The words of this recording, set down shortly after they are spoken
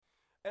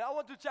And I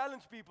want to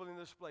challenge people in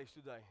this place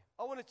today.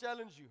 I want to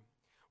challenge you.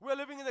 We are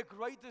living in the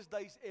greatest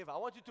days ever. I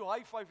want you to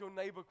high-five your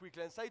neighbor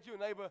quickly and say to your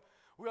neighbor,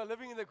 we are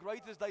living in the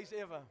greatest days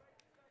ever.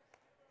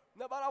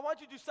 No, but I want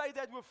you to say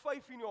that with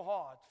faith in your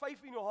heart. Faith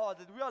in your heart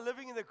that we are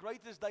living in the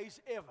greatest days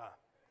ever.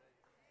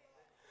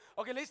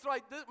 Okay, let's try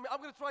this.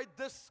 I'm going to try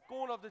this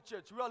corner of the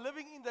church. We are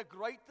living in the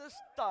greatest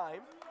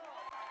time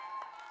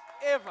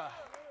ever.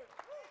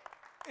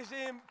 Is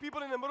there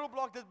people in the middle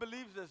block that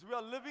believes this? We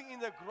are living in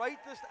the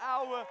greatest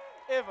hour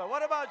ever.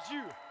 What about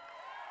you?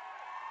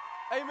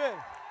 Amen.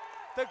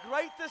 The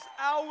greatest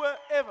hour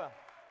ever.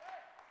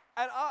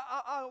 And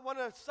I want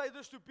to say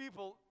this to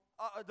people.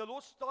 The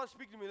Lord started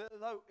speaking to me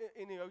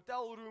in the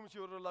hotel rooms.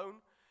 You're alone,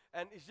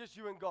 and it's just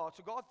you and God.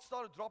 So God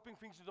started dropping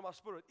things into my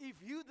spirit. If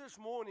you this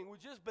morning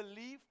would just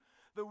believe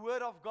the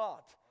word of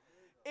God,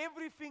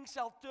 everything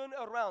shall turn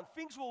around.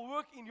 Things will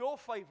work in your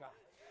favor.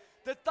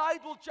 The tide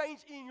will change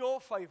in your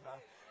favor.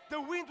 The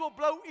wind will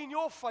blow in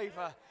your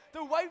favor.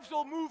 The waves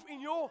will move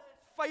in your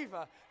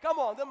favor. Come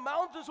on, the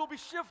mountains will be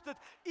shifted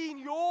in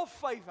your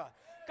favor.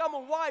 Come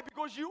on, why?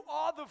 Because you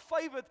are the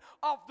favorite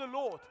of the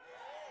Lord.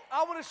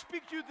 I want to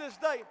speak to you this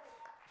day.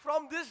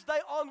 From this day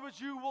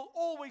onwards, you will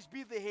always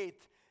be the head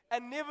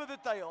and never the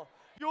tail.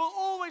 You will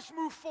always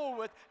move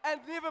forward and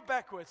never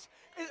backwards.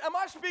 Am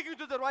I speaking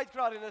to the right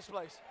crowd in this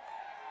place?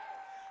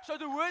 So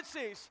the word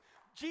says,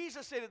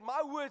 Jesus said it,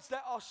 my words, they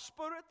are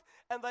spirit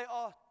and they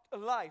are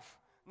life.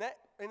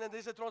 And then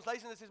there's a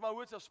translation that says, my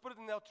words are spirit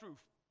and they are truth.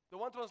 The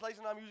one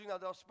translation I'm using now,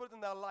 they are spirit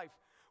and they are life.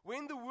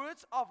 When the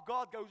words of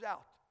God goes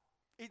out,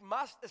 it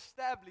must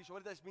establish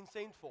what it has been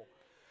sent for.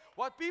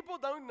 What people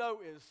don't know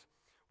is,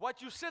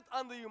 what you sit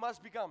under, you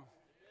must become.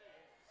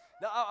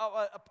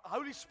 Now,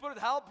 Holy Spirit,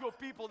 help your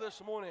people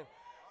this morning.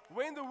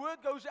 When the word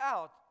goes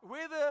out,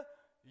 whether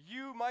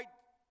you might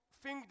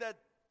think that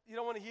you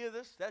don't want to hear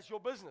this, that's your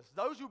business.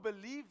 Those who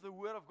believe the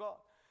word of God.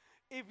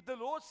 If the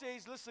Lord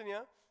says, listen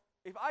here,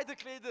 if I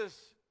declare this,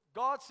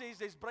 God says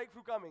there's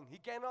breakthrough coming. He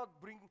cannot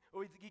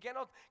He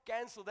cannot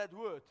cancel that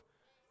word.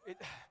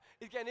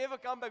 It can never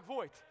come back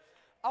void.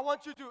 I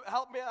want you to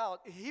help me out.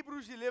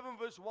 Hebrews 11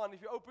 verse 1.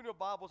 If you open your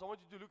Bibles, I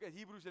want you to look at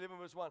Hebrews 11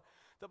 verse 1.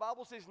 The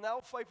Bible says,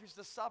 now faith is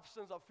the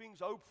substance of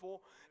things hoped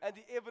for and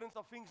the evidence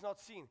of things not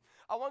seen.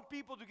 I want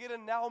people to get a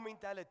now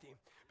mentality.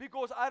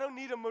 Because I don't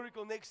need a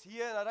miracle next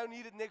year and I don't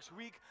need it next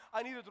week.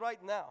 I need it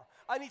right now.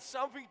 I need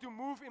something to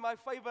move in my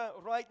favor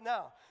right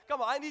now.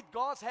 Come on, I need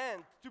God's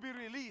hand to be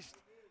released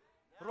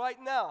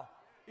right now.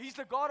 He's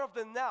the God of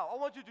the now. I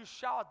want you to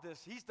shout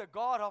this. He's the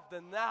God of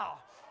the now.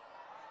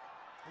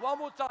 One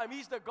more time,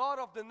 He's the God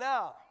of the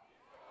now.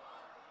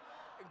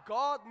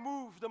 God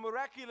moves, the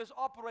miraculous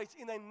operates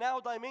in a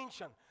now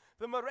dimension.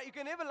 You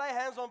can never lay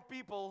hands on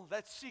people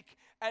that's sick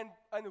and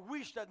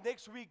wish that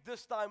next week,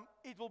 this time,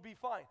 it will be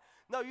fine.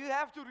 No, you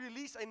have to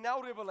release a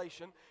now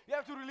revelation. You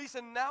have to release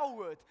a now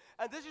word.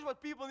 And this is what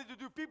people need to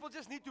do. People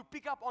just need to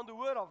pick up on the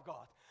word of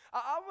God.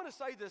 I want to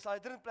say this, I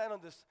didn't plan on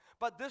this,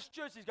 but this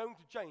church is going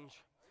to change.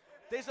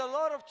 There's a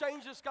lot of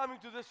changes coming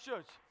to this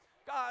church.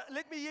 God,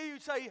 let me hear you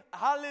say,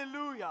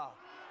 hallelujah.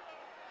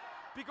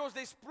 Because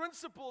there's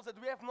principles that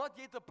we have not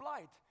yet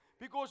applied.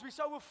 Because we're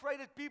so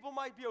afraid that people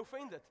might be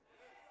offended.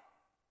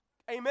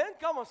 Amen?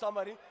 Come on,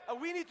 somebody.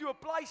 And we need to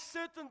apply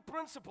certain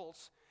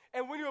principles.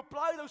 And when you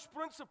apply those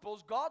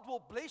principles, God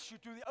will bless you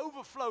to the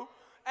overflow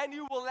and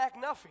you will lack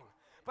nothing.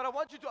 But I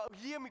want you to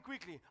hear me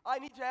quickly. I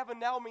need to have a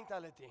now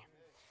mentality.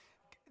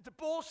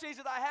 Paul says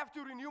that I have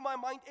to renew my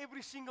mind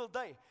every single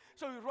day.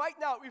 So right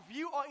now, if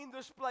you are in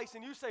this place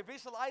and you say,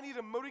 Wessel, I need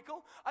a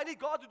miracle, I need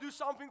God to do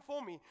something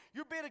for me,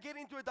 you better get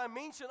into a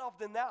dimension of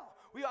the now.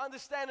 We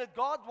understand that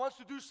God wants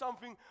to do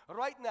something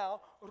right now,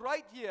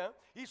 right here.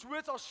 His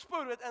words are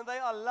spirit and they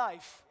are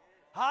life.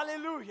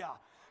 Hallelujah.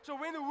 So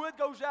when the word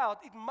goes out,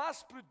 it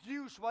must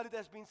produce what it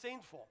has been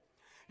sent for.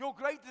 Your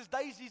greatest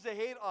days is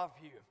ahead of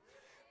you.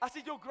 I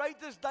said your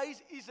greatest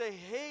days is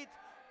ahead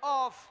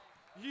of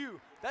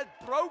you.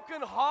 That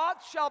broken heart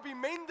shall be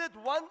mended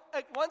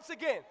once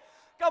again.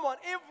 Come on,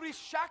 every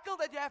shackle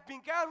that you have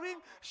been carrying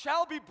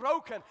shall be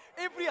broken.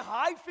 Every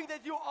high thing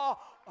that you are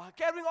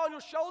carrying on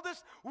your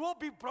shoulders will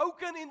be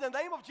broken in the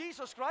name of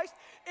Jesus Christ.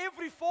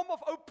 Every form of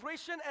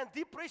oppression and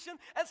depression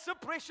and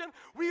suppression,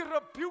 we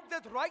rebuke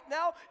that right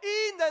now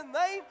in the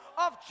name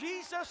of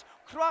Jesus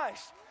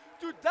Christ.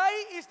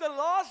 Today is the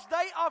last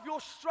day of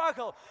your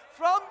struggle.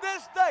 From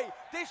this day,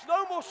 there's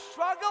no more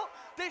struggle.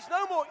 There's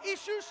no more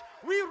issues.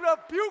 We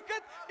rebuke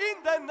it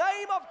in the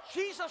name of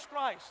Jesus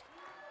Christ.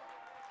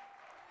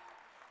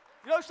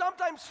 You know,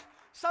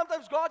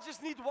 sometimes God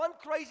just needs one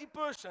crazy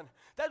person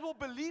that will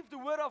believe the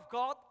word of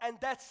God and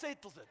that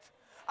settles it.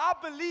 I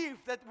believe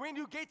that when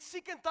you get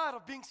sick and tired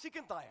of being sick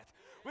and tired,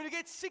 when you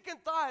get sick and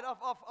tired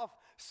of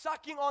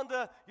sucking on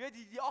the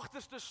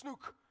agterste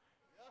snoek,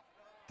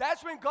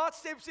 that's when God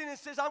steps in and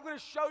says, I'm going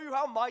to show you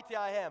how mighty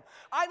I am.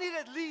 I need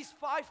at least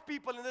 5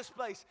 people in this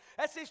place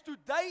that says,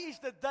 today is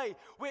the day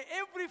where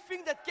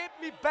everything that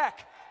kept me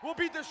back will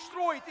be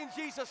destroyed in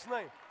Jesus'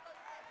 name.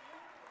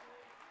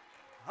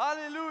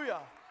 Hallelujah.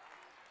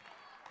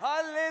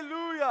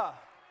 Hallelujah.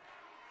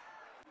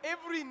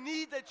 Every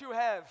need that you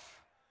have,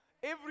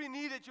 Every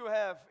need that you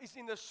have is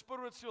in the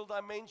spiritual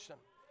dimension.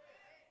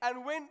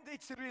 And when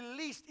it's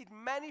released, it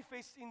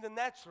manifests in the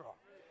natural.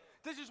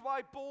 This is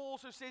why Paul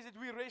also says that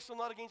we wrestle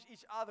not against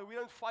each other. We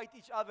don't fight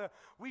each other.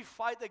 We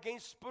fight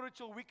against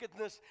spiritual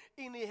wickedness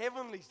in the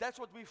heavenlies. That's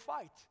what we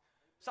fight.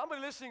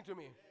 Somebody listening to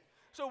me.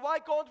 So why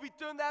can't we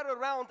turn that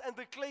around and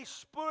declare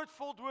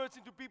spirit-filled words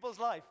into people's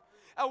life?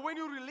 And when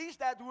you release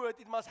that word,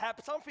 it must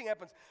happen. Something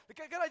happens.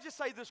 Can I just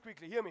say this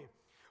quickly? Hear me.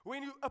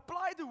 When you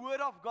apply the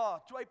word of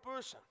God to a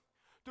person,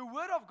 the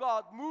word of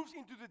God moves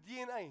into the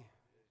DNA.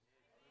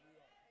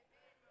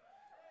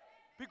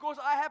 Because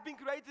I have been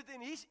created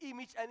in His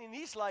image and in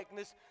His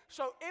likeness.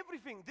 So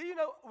everything. Do you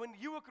know when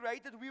you were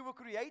created, we were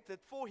created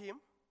for Him?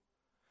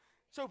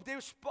 So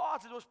there's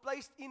parts that was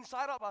placed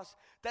inside of us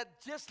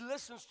that just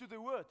listens to the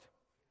word.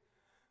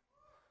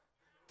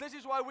 This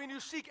is why when you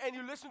seek and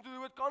you listen to the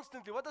word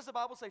constantly, what does the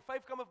Bible say?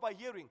 Faith cometh by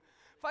hearing.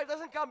 Faith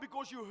doesn't come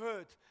because you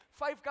heard.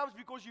 Faith comes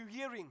because you're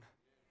hearing.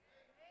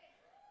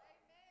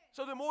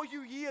 So the more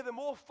you hear, the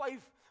more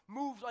faith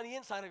moves on the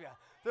inside of you.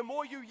 The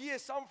more you hear,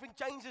 something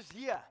changes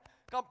here.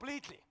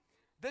 Completely.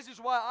 This is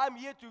why I'm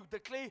here to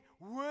declare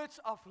words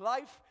of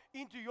life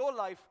into your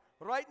life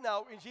right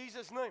now in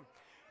Jesus' name.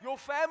 Your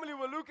family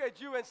will look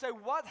at you and say,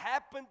 what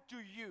happened to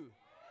you?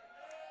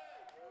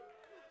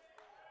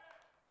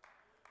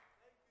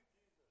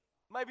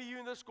 Maybe you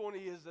in this corner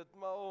here is that,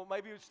 or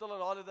maybe you're still on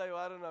holiday, or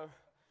I don't know.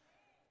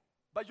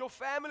 But your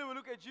family will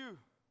look at you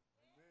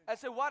and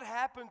say, what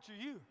happened to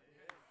you?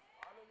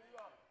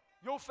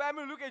 Your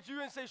family will look at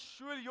you and say,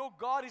 surely your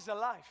God is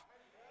alive.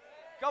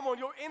 Come on,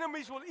 your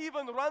enemies will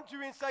even run to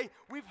you and say,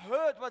 we've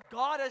heard what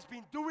God has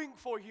been doing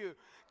for you.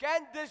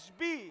 Can this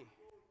be?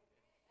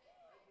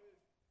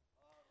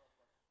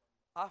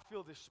 I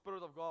feel the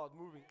Spirit of God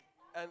moving.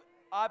 And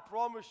I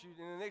promise you,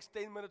 in the next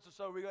 10 minutes or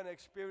so, we're going to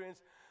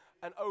experience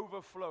an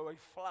overflow, a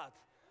flood.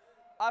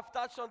 I've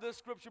touched on this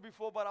scripture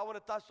before, but I want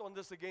to touch on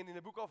this again. In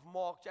the book of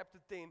Mark, chapter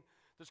 10,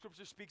 the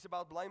scripture speaks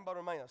about blind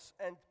Bartimaeus.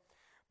 And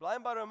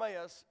blind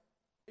Bartimaeus,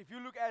 if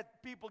you look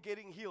at people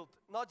getting healed,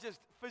 not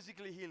just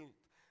physically healed,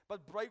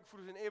 but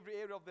breakthroughs in every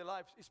area of their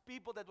lives, is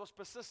people that was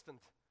persistent.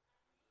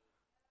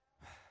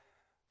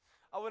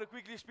 I want to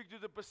quickly speak to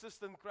the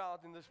persistent crowd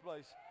in this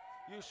place.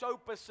 You're so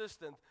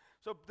persistent.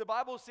 So the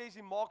Bible says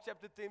in Mark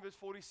chapter 10 verse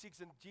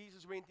 46, and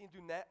Jesus went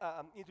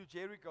into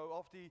Jericho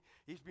after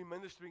he's been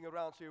ministering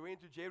around. So he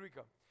went to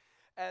Jericho.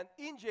 And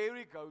in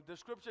Jericho, the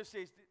scripture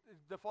says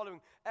the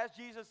following: as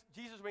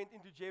Jesus went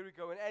into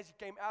Jericho, and as he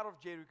came out of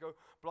Jericho,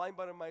 blind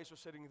Bartimaeus was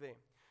sitting there.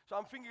 So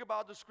I'm thinking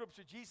about the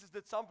scripture. Jesus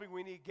did something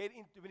when he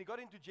got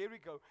into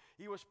Jericho.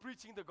 He was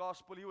preaching the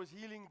gospel. He was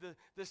healing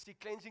the sick,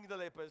 cleansing the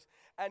lepers.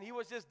 And he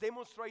was just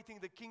demonstrating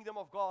the kingdom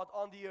of God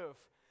on the earth.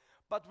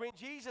 But when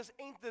Jesus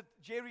entered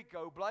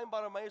Jericho, blind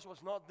Bartimaeus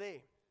was not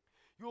there.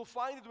 You will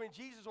find that when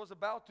Jesus was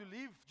about to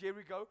leave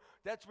Jericho,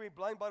 that's when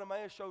blind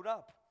Bartimaeus showed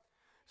up.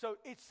 So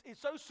it's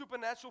so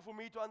supernatural for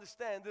me to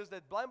understand this,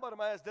 that blind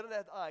Bartimaeus didn't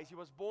have eyes. He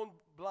was born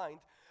blind,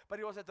 but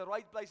he was at the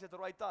right place at the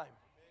right time.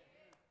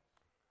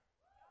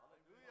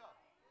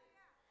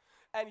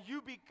 And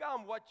you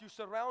become what you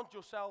surround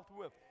yourself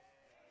with.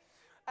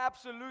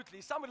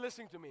 Absolutely. Somebody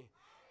listening to me.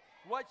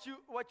 What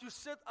you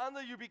sit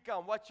under, you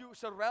become. What you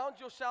surround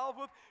yourself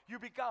with, you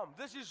become.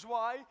 This is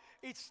why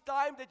it's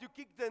time that you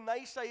kick the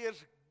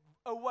naysayers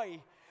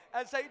away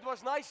and say, it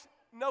was nice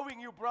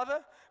knowing you, brother,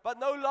 but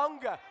no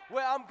longer.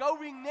 Where I'm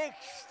going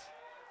next.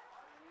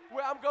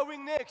 Where I'm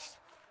going next.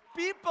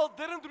 People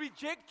didn't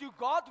reject you.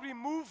 God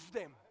removed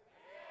them.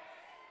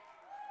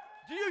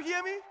 Do you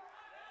hear me?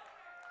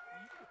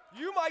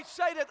 You might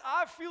say that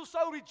I feel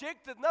so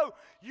rejected. No,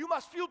 you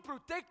must feel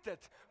protected.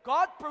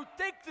 God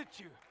protected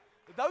you.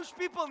 Those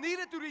people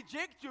needed to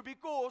reject you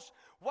because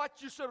what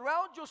you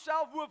surround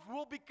yourself with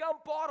will become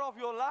part of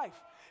your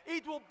life.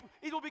 It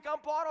will become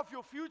part of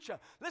your future.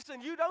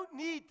 Listen, you don't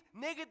need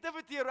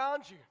negativity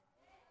around you.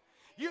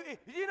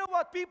 You know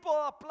what? People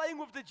are playing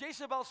with the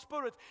Jezebel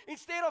spirit.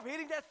 Instead of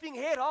hitting that thing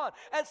head on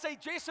and say,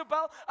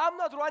 Jezebel, I'm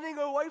not running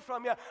away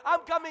from you.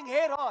 I'm coming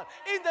head on.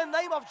 In the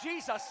name of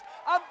Jesus,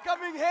 I'm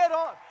coming head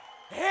on.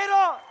 Head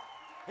on.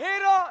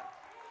 Head on.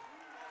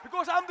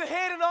 Because I'm the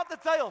head and not the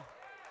tail.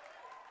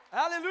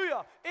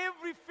 Hallelujah.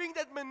 Everything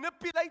that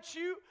manipulates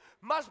you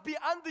must be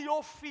under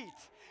your feet.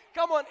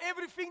 Come on,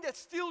 everything that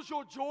steals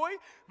your joy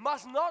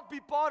must not be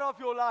part of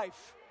your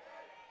life.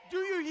 Do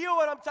you hear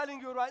what I'm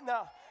telling you right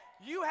now?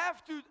 You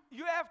have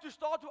to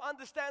start to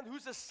understand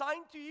who's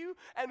assigned to you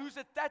and who's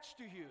attached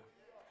to you.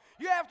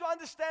 You have to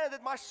understand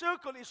that my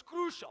circle is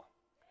crucial.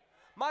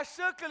 My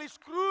circle is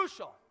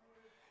crucial.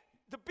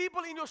 The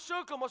people in your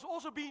circle must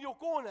also be in your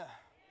corner.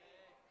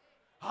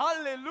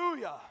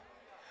 Hallelujah.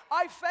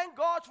 I thank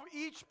God for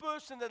each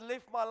person that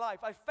lived my life.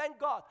 I thank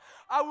God.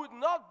 I would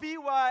not be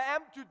where I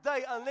am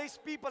today unless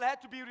people had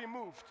to be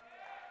removed.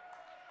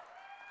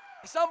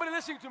 Is somebody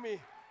listening to me?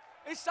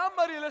 Is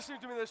somebody listening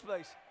to me in this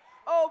place?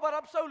 Oh, but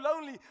I'm so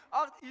lonely.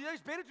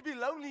 It's better to be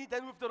lonely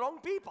than with the wrong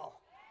people.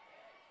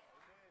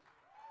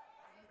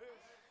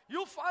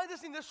 You'll find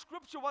this in the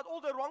scripture what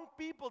all the wrong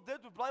people did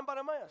with blind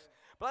Bartimaeus.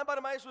 Blind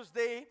Bartimaeus was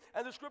there,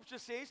 and the scripture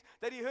says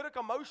that he heard a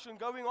commotion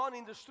going on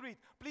in the street.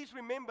 Please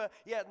remember,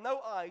 he had no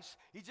eyes,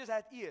 he just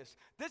had ears.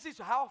 This is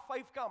how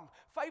faith comes.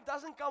 Faith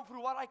doesn't come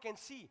through what I can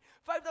see.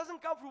 Faith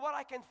doesn't come through what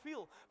I can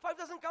feel. Faith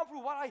doesn't come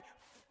through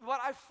what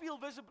I feel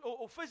visibly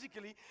or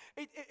physically.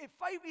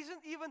 Faith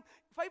isn't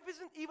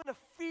even a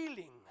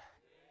feeling.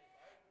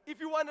 If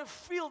you want to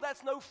feel,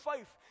 that's no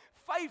faith.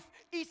 Faith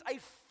is a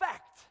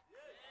fact.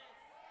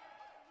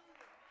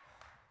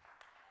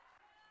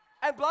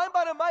 And blind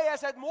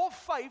Bartimaeus had more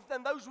faith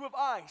than those with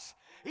eyes.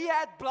 He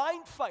had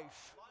blind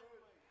faith.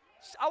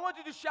 I want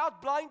you to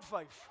shout blind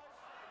faith.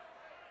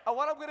 And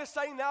what I'm going to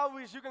say now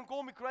is, you can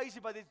call me crazy,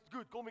 but it's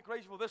good. Call me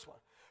crazy for this one.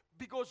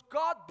 Because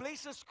God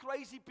blesses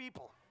crazy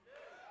people.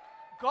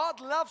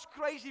 God loves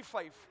crazy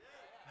faith.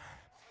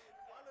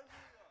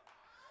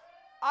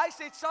 I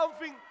said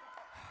something.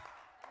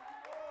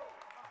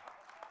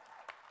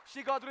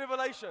 She got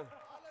revelation.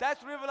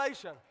 That's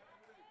revelation.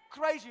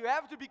 Crazy. You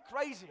have to be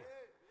crazy.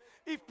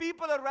 If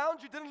people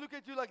around you didn't look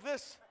at you like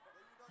this,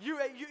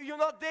 you're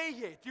not there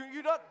yet.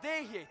 You're not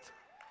there yet.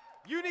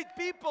 You need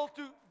people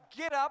to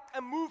get up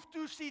and move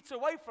 2 seats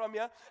away from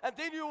you, and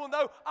then you will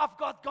know, I've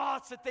got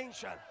God's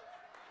attention.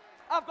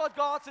 I've got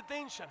God's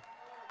attention.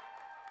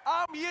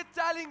 I'm here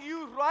telling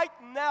you right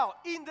now,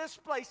 in this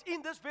place,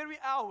 in this very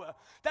hour,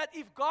 that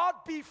if God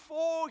be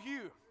for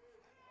you,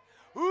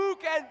 who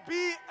can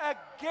be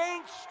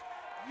against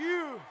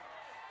you?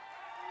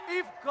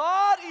 If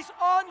God is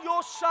on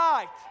your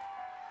side,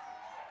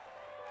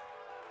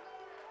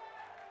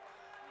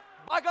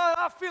 my God,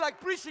 I feel like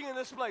preaching in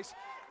this place.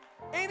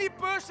 Any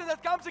person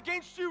that comes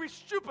against you is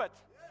stupid.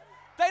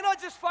 They're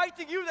not just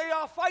fighting you, they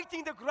are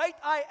fighting the great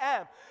I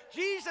am.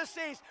 Jesus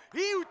says,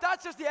 he who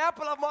touches the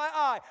apple of my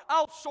eye,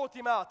 I'll sort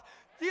him out.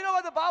 Do you know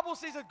what the Bible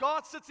says? That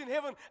God sits in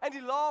heaven and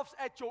he laughs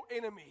at your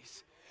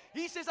enemies.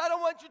 He says, I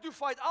don't want you to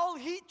fight. I'll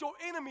hit your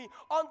enemy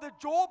on the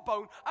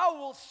jawbone. I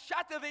will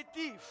shatter their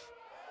teeth.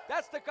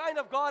 That's the kind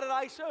of God that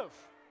I serve.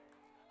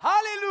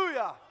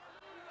 Hallelujah.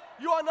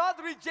 You are not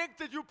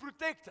rejected, you're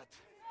protected.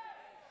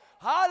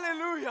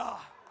 Hallelujah.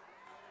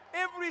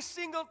 Every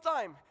single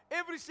time,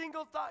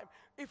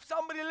 if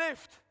somebody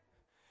left,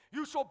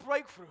 you saw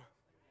breakthrough.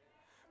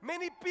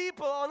 Many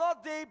people are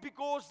not there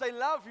because they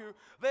love you.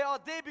 They are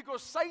there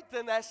because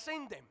Satan has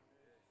sent them.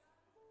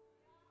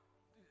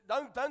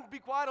 Don't be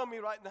quiet on me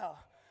right now.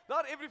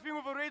 Not everything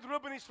with a red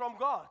ribbon is from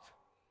God.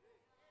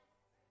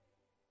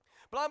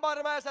 Blind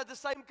Bartimaeus had the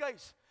same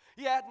case.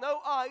 He had no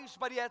eyes,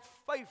 but he had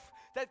faith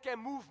that can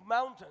move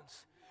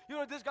mountains. You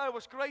know, this guy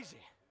was crazy.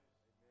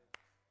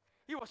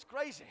 He was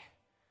crazy.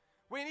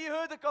 When he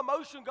heard the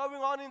commotion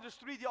going on in the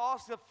street, he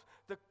asked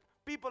the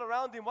people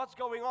around him, what's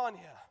going on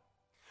here?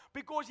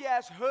 Because he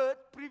has heard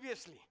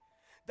previously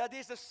that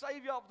there's a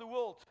Savior of the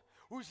world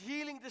who's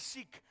healing the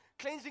sick,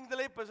 cleansing the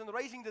lepers, and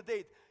raising the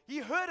dead. He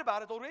heard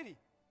about it already.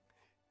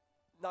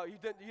 No, you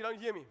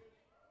don't hear me.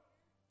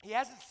 He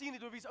hasn't seen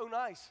it with his own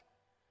eyes.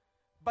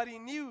 But he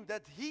knew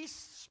that his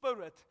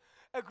spirit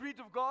agreed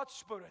with God's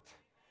spirit.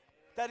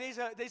 That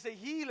there's a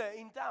healer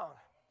in town.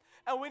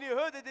 And when he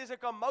heard that there's a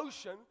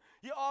commotion,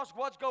 he asked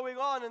what's going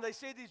on. And they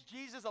said it's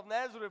Jesus of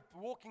Nazareth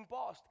walking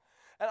past.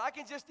 And I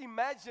can just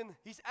imagine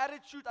his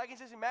attitude. I can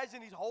just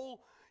imagine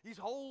his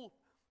whole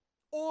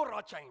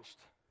aura changed.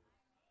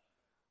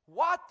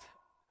 What?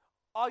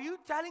 Are you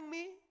telling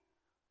me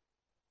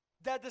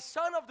that the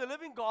Son of the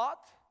living God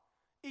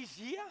is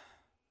here?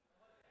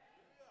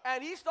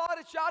 And he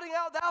started shouting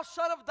out, thou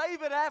Son of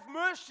David, have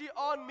mercy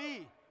on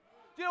me.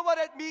 Do you know what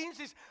that means?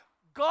 Is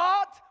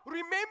God,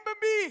 remember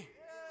me.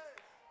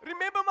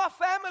 Remember my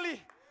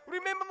family.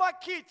 Remember my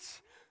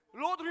kids.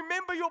 Lord,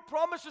 remember your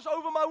promises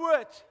over my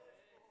word.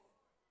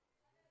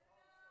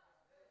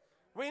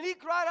 When he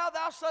cried out,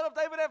 thou Son of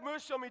David, have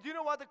mercy on me, do you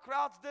know what the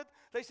crowds did?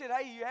 They said,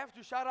 hey, you have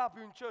to shut up,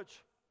 you're in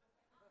church.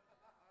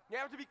 You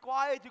have to be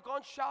quiet. You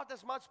can't shout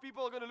as much.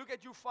 People are going to look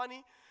at you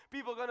funny.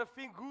 People are going to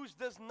think, who's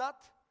this nut?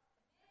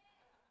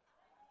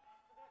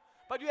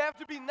 But you have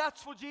to be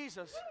nuts for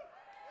Jesus.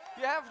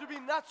 You have to be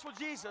nuts for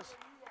Jesus.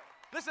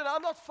 Listen,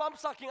 I'm not thumb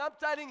sucking. I'm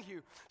telling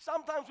you.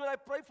 Sometimes when I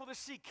pray for the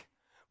sick,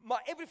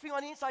 everything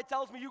on the inside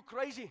tells me, you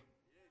crazy.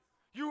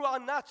 You are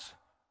nuts.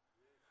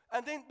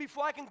 And then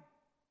before I can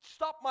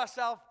stop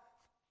myself,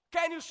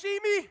 can you see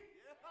me?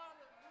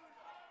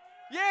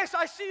 Yes,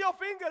 I see your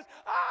fingers.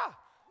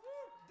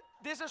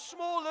 There's a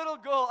small little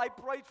girl I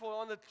prayed for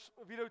on the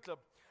video clip.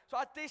 So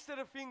I tested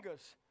her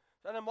fingers.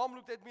 And the mom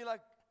looked at me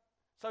like,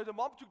 so the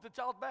mom took the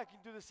child back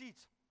into the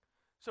seats.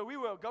 So we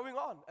were going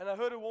on, and I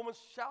heard a woman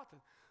shouting,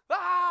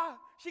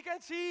 she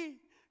can see,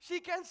 she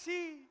can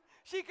see,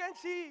 she can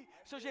see.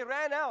 So she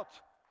ran out.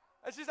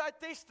 And she said,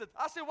 I tested.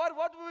 I said, what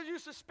were you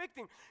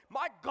suspecting?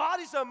 My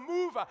God is a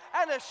mover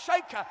and a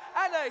shaker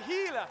and a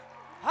healer.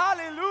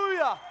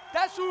 Hallelujah.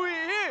 That's who he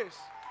is.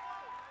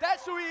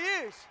 That's who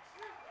he is.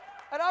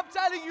 And I'm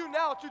telling you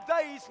now,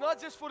 today it's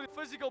not just for the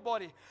physical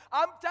body.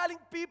 I'm telling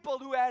people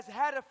who has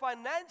had a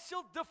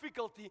financial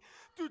difficulty,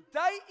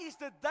 today is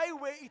the day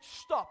where it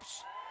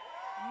stops.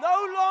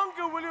 No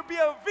longer will you be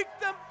a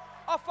victim.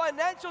 of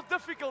financial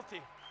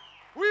difficulty.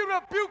 We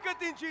rebuke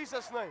it in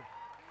Jesus' name.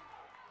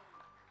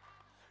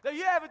 Now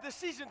you have a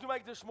decision to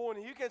make this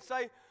morning. You can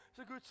say, it's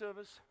a good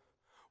service.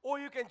 Or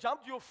you can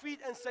jump to your feet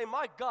and say,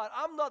 my God,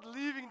 I'm not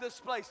leaving this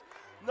place.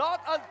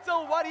 Not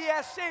until what He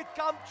has said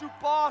come to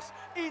pass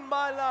in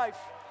my life.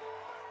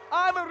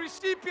 I'm a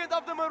recipient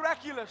of the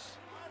miraculous.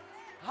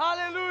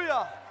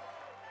 Hallelujah.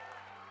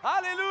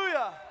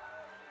 Hallelujah.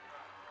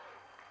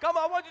 Come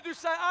on, I want you to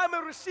say, I'm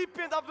a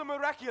recipient of the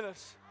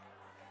miraculous.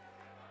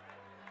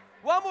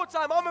 One more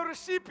time, I'm a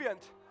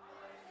recipient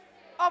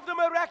of the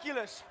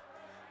miraculous.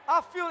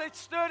 I feel it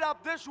stirred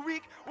up. This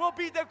week will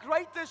be the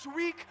greatest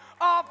week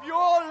of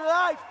your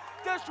life.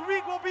 This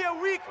week will be a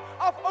week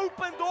of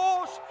open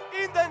doors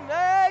in the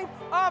name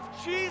of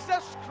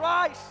Jesus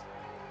Christ.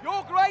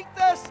 Your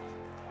greatest.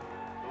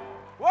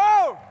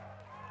 Whoa!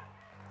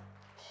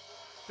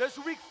 This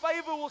week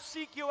favor will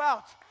seek you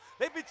out.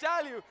 Let me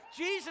tell you,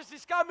 Jesus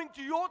is coming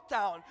to your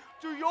town,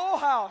 to your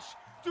house,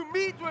 to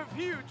meet with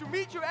you, to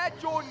meet you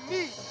at your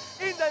need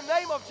in the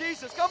name of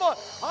Jesus. Come on,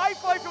 high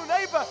five your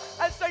neighbor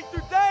and say,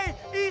 today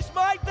is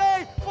my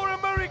day for a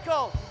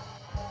miracle.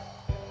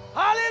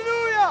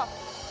 Hallelujah.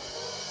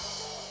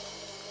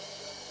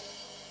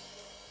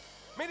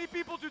 Many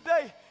people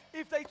today,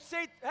 if they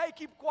said, hey,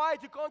 keep quiet,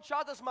 you can't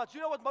shout as much.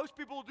 You know what most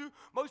people will do?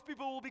 Most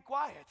people will be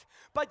quiet.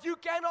 But you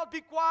cannot be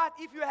quiet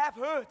if you have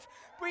hurt.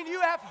 When you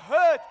have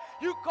hurt,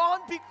 you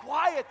can't be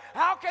quiet.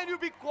 How can you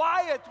be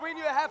quiet when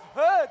you have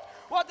hurt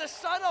what the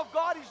Son of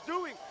God is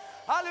doing?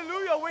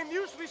 Hallelujah. When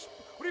news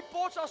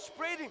reports are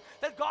spreading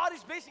that God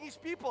is blessing His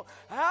people,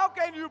 how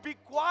can you be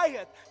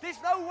quiet?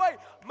 There's no way.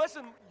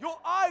 Listen, your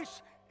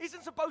eyes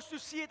isn't supposed to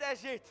see it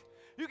as yet.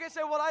 You can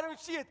say, well, I don't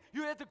see it.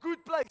 You're at a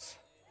good place.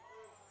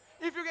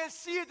 If you can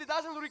see it, it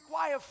doesn't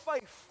require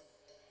faith.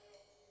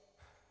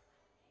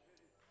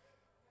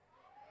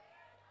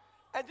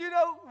 And you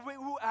know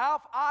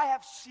how I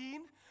have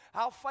seen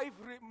how faith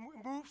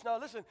moves. Now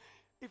listen,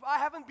 if I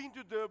haven't been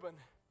to Durban,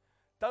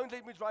 don't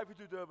let me drive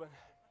you to Durban.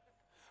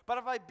 But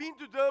if I've been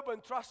to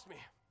Durban, trust me,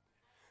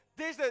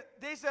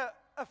 there's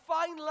a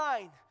fine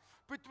line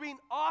between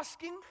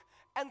asking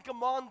and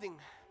commanding.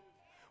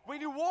 When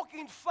you walk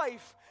in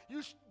faith,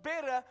 you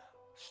better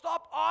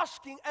stop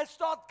asking and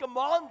start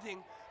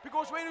commanding.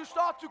 Because when you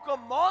start to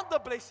command the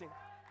blessing,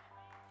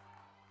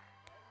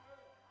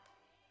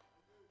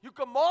 you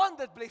command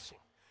that blessing.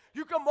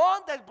 You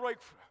command that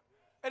breakthrough.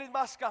 And it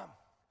must come.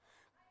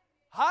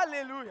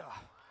 Hallelujah.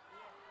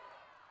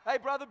 Hey,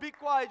 brother, be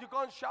quiet. You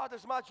can't shout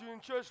as much. You're in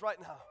church right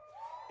now.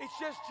 It's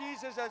just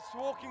Jesus that's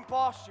walking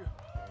past you.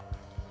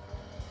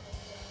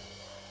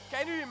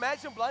 Can you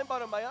imagine blind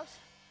Bartimaeus?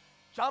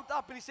 Jumped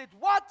up and he said,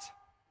 what?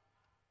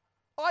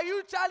 Are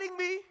you telling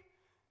me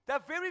the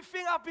very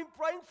thing I've been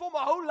praying for my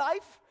whole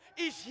life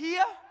is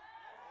here?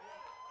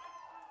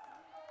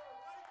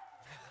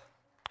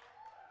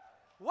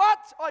 What?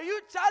 Are you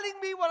telling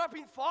me what I've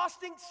been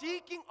fasting,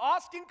 seeking,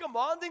 asking,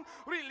 commanding,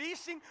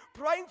 releasing,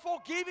 praying for,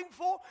 giving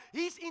for?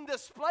 He's in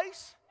this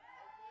place?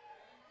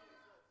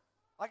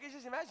 I can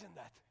just imagine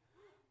that.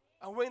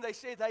 And when they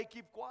said, hey,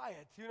 keep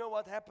quiet, you know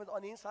what happened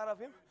on the inside of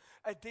him?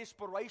 A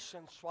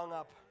desperation swung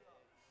up.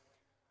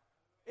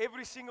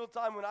 Every single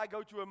time when I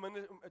go to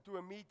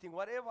a meeting,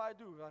 whatever I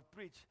do, I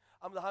preach,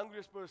 I'm the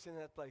hungriest person in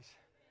that place.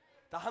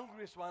 The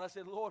hungriest one. I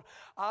said, Lord,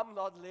 I'm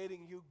not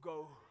letting you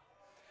go.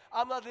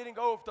 I'm not letting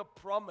go of the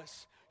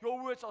promise.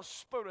 Your words are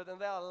spirit and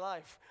they are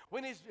life.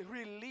 When it's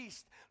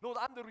released, Lord,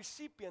 I'm the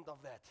recipient of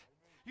that.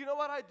 You know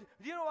what I do?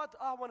 You know what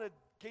I want to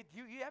get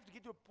you? You have to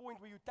get to a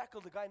point where you tackle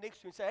the guy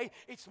next to you and say, hey,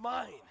 it's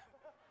mine.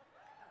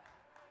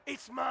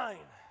 It's mine.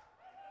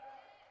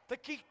 The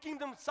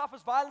kingdom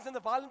suffers violence and the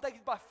violent take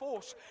it by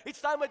force.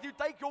 It's time that you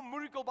take your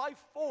miracle by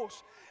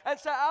force and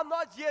say, I'm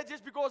not here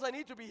just because I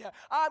need to be here.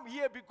 I'm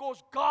here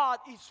because God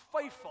is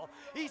faithful.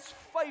 He's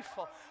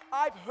faithful.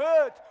 I've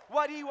heard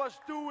what He was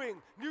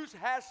doing. News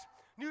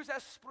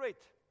has spread.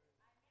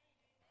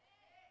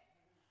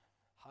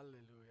 Hallelujah.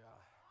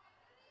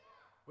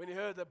 When you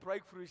heard the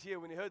breakthrough is here,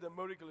 when you heard the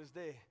miracle is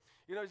there,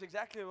 you know, it's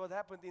exactly what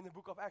happened in the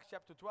book of Acts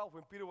chapter 12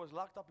 when Peter was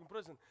locked up in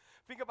prison.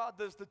 Think about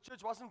this. The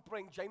church wasn't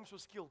praying. James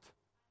was killed.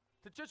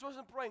 The church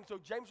wasn't praying, so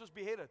James was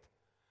beheaded.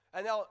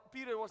 And now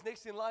Peter was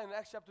next in line in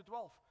Acts chapter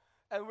 12.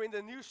 And when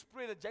the news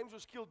spread that James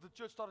was killed, the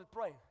church started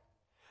praying.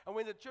 And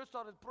when the church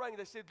started praying,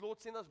 they said,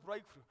 Lord, send us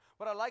breakthrough.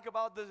 What I like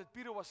about this is that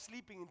Peter was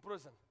sleeping in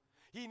prison.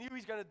 He knew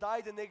he's going to die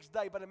the next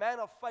day, but a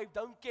man of faith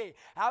don't care.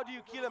 How do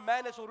you kill a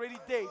man that's already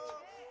dead?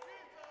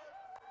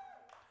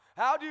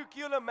 How do you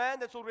kill a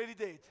man that's already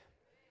dead?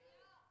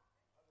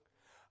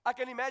 I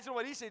can imagine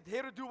what he said.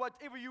 Herod, do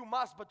whatever you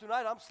must, but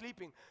tonight I'm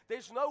sleeping.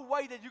 There's no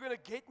way that you're going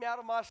to get me out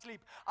of my sleep.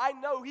 I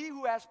know He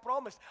who has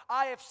promised.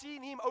 I have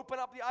seen Him open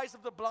up the eyes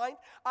of the blind.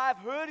 I have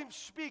heard Him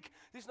speak.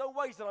 There's no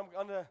ways that I'm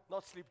going to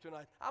not sleep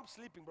tonight. I'm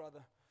sleeping,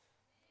 brother.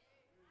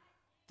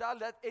 Tell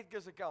that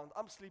Edgar's account.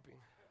 I'm sleeping.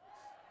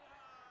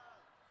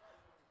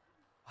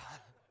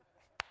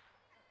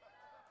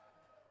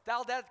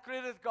 Tell that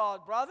credit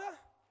card, brother.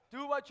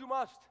 Do what you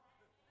must.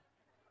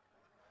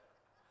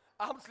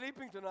 I'm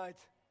sleeping tonight.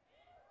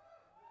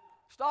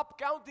 Stop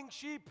counting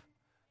sheep.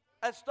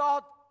 and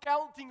start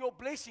counting your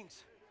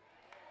blessings.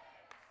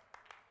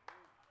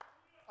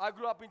 I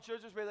grew up in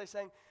churches where they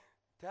sang,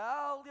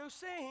 tel jou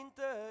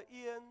sente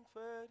een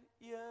vir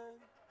een.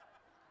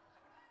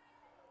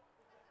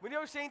 Moenie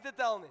jou sente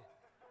tel nie.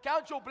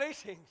 Count your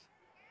blessings.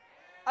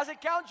 I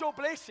said, count your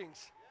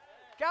blessings.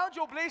 Count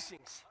your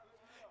blessings.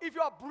 If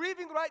you are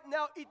breathing right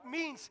now, it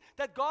means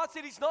that God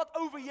said it's not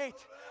over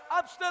yet.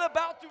 I'm still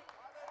about to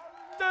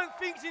turn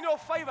things in your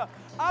favor.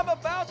 I'm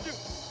about to.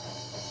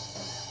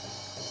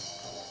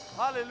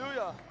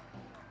 Hallelujah.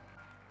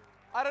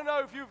 I don't know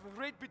if you've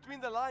read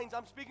between the lines.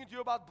 I'm speaking to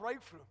you about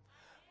breakthrough.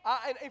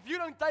 And if you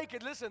don't take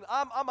it, listen,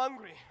 I'm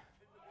hungry.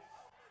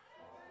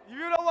 If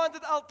you don't want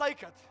it, I'll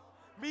take it.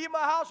 Me and my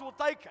house will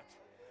take it.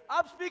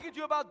 I'm speaking to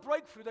you about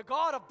breakthrough, the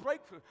God of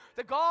breakthrough,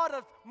 the God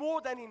of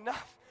more than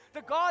enough,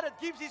 the God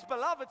that gives his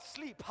beloved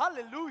sleep.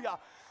 Hallelujah.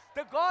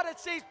 The God that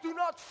says, do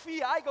not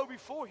fear, I go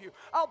before you.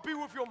 I'll be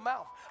with your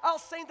mouth. I'll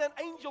send an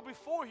angel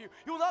before you.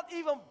 You'll not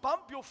even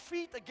bump your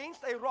feet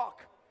against a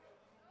rock.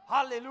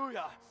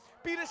 Hallelujah.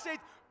 Peter said,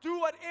 do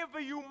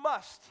whatever you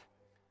must.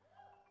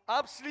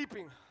 I'm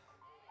sleeping.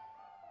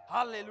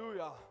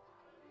 Hallelujah.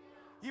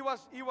 He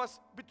was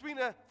between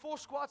 4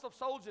 squads of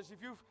soldiers.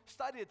 If you've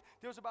studied,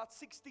 there was about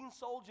 16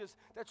 soldiers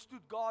that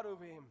stood guard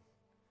over him.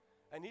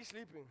 And he's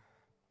sleeping.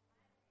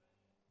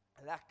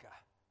 Lekker.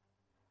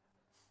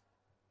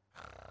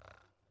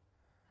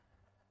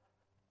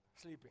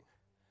 Sleeping.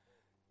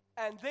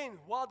 And then,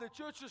 while the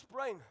church was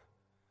praying,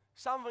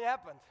 something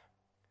happened.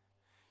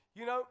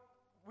 You know,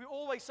 we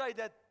always say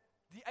that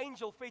the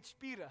angel fetched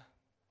Peter,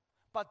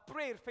 but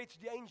prayer fetched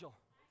the angel.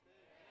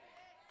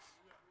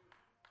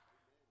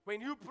 When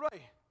you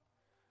pray,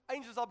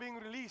 angels are being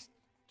released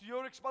to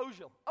your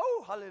exposure.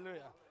 Oh,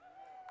 hallelujah.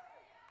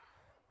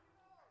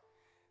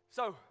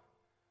 So,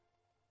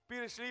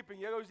 Peter's sleeping.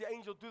 Here goes the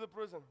angel to the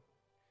prison.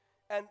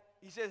 And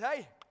he says,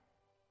 hey,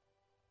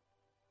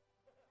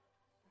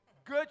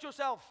 gird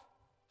yourself.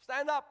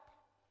 Stand up.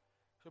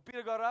 So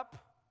Peter got up,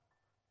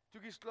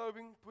 took his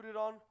clothing, put it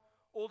on.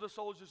 All the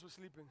soldiers were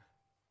sleeping.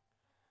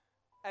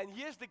 And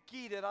here's the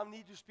key that I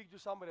need to speak to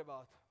somebody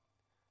about.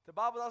 The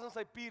Bible doesn't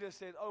say Peter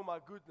said, oh my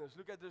goodness,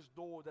 look at this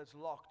door that's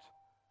locked.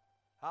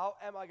 How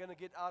am I going to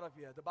get out of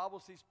here? The Bible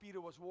says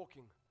Peter was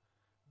walking.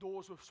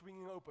 Doors were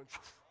swinging open.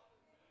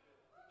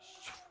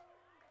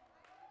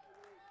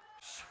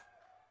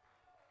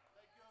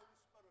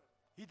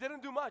 He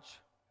didn't do much.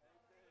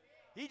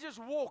 He just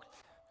walked.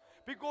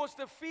 Because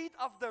the feet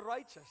of the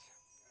righteous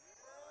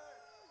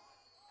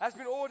has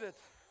been ordered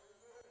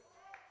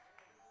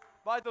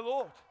by the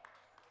Lord.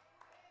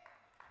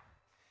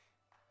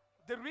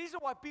 The reason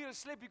why Peter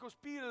slept, because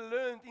Peter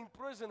learned in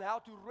prison how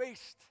to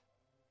rest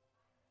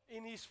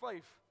in his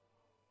faith.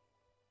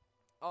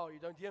 Oh, you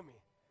don't hear me.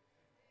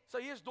 So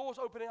here's doors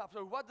opening up.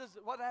 So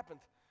what happened?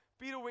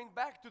 Peter went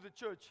back to the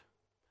church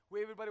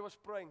where everybody was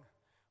praying.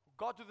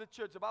 Got to the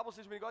church. The Bible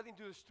says when he got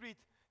into the street,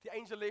 the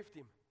angel left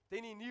him.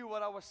 Then he knew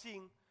what I was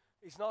seeing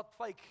is not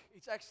fake.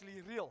 It's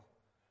actually real.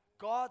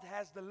 God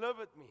has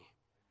delivered me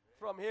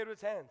from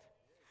Herod's hand.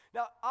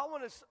 Now, I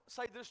want to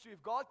say this to you.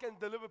 If God can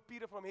deliver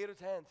Peter from Herod's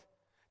hand,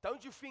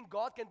 don't you think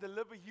God can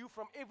deliver you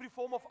from every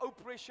form of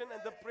oppression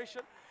and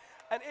depression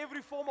and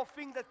every form of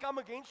thing that come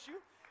against you?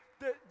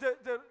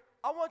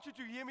 I want you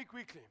to hear me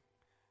quickly.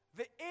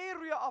 The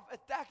area of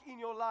attack in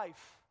your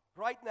life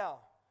right now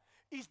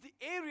is the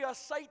area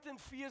Satan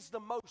fears the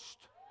most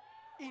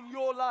in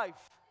your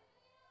life.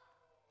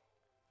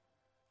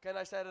 Can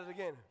I say that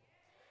again?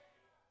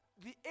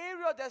 The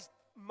area that's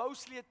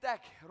mostly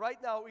attacked right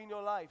now in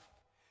your life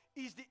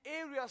is the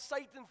area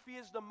Satan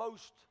fears the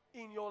most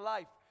in your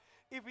life.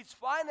 If it's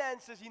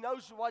finances, he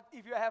knows what,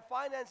 if you have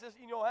finances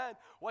in your hand,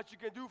 what you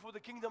can do for the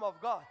kingdom of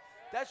God.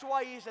 That's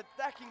why he's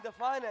attacking the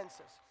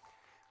finances.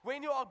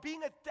 When you are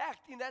being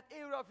attacked in that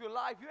area of your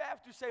life, you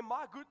have to say,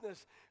 my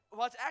goodness,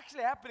 what's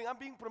actually happening? I'm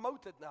being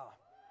promoted now.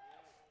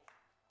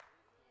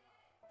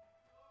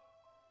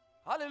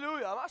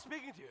 Hallelujah. I'm not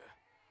speaking to you.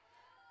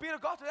 Peter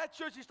got to that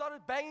church, he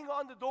started banging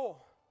on the door.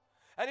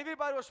 And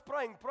everybody was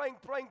praying.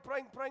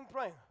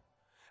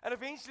 And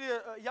eventually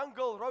a young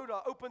girl,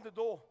 Rhoda, opened the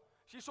door.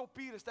 She saw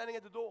Peter standing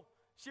at the door.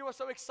 She was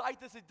so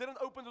excited, she didn't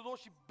open the door.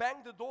 She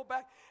banged the door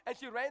back and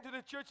she ran to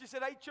the church. She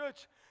said, hey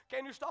church,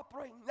 can you stop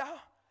praying? No,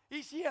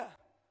 he's here.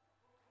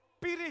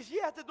 Peter is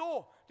here at the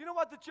door. Do you know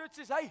what the church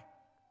says? Hey,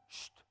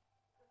 shh,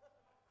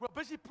 we're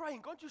busy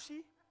praying, can't you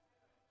see?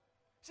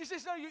 She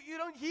says, no, you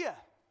don't hear.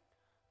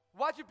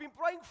 What you've been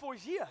praying for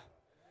is here.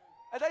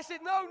 And they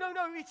said, no,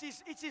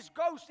 it's his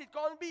ghost. It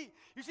can't be.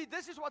 You see,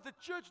 this is what the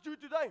church do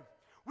today.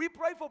 We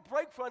pray for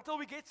breakthrough until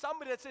we get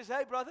somebody that says,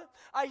 hey, brother,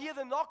 I hear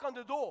the knock on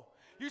the door.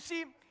 You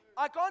see,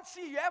 I can't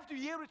see. You have to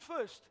hear it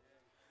first.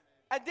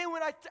 And then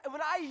when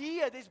I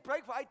hear this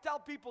breakthrough, I tell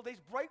people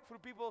there's breakthrough.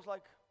 People is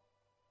like,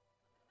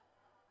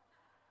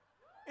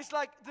 it's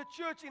like the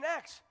church in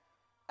Acts.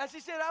 And she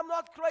said, I'm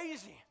not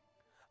crazy.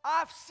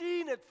 I've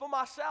seen it for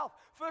myself.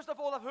 First of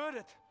all, I've heard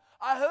it.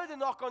 I heard a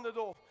knock on the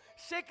door.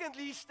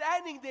 Secondly, he's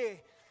standing there.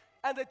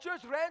 And the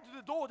church ran to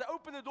the door. They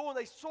opened the door and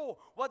they saw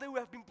what they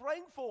have been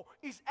praying for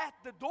is at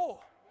the door.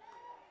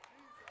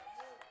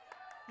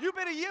 You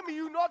better hear me.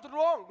 You're not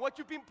wrong. What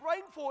you've been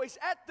praying for is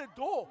at the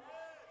door.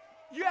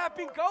 You have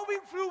been going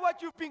through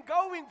what you've been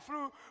going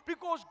through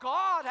because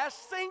God has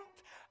sent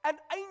an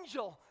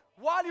angel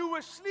while you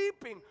were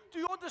sleeping to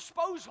your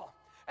disposal.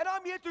 And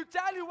I'm here to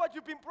tell you what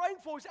you've been praying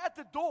for is at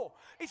the door.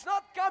 It's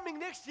not coming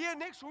next year,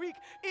 next week.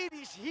 It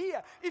is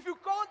here. If you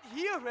can't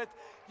hear it,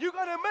 you're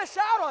going to miss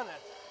out on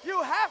it.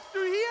 You have to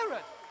hear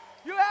it.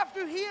 You have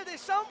to hear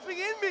there's something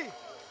in me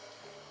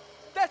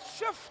that's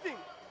shifting.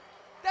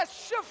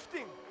 That's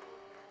shifting.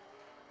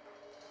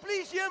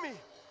 Please hear me.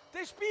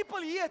 There's people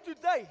here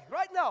today,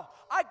 right now.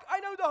 I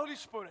know the Holy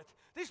Spirit.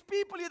 There's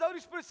people here, the Holy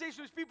Spirit says,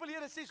 there's people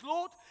here that says,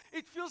 Lord,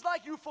 it feels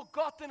like you've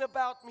forgotten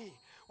about me.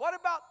 What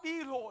about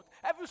me, Lord?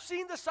 Have you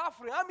seen the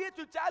suffering? I'm here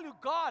to tell you,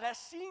 God has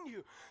seen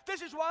you.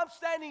 This is why I'm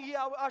standing here.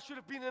 I should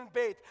have been in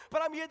bed.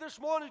 But I'm here this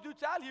morning to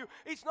tell you,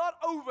 it's not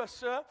over,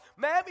 sir.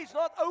 Ma'am, it's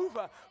not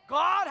over.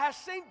 God has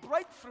sent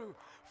breakthrough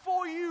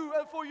for you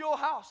and for your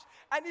house.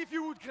 And if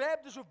you would grab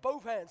this with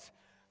both hands.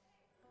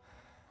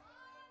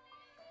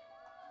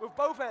 With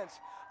both hands.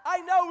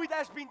 I know it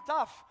has been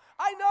tough.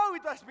 I know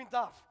it has been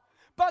tough.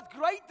 But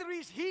greater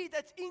is He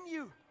that's in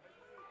you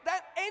than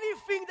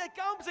anything that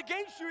comes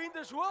against you in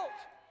this world.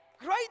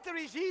 Greater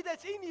is He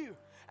that's in you.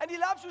 And He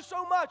loves you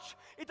so much.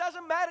 It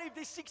doesn't matter if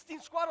there's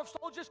 16 squad of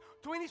soldiers,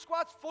 20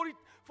 squads,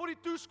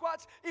 42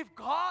 squads. If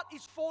God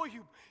is for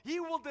you, He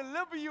will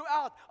deliver you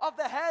out of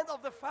the hand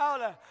of the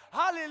fowler.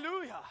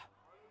 Hallelujah.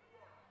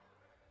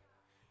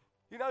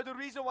 You know, the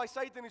reason why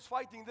Satan is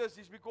fighting this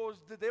is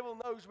because the devil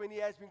knows when he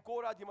has been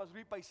caught out, he must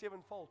repay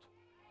sevenfold.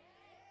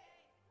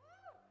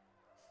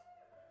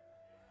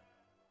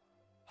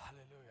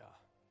 Hallelujah.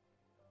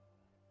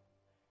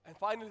 And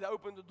finally, they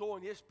opened the door,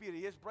 and here's Peter,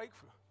 here's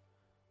breakthrough.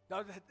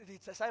 Now,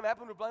 it's the same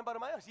happened with blind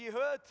Bartimaeus. He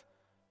heard,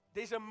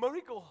 there's a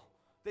miracle.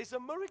 There's a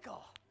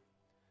miracle.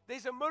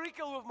 There's a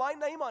miracle with my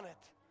name on it.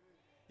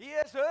 He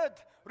has heard,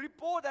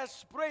 report has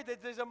spread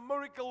that there's a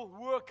miracle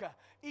worker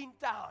in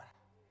town.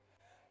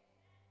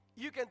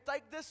 You can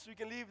take this, you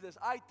can leave this.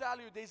 I tell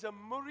you, there's a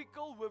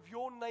miracle with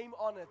your name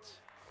on it.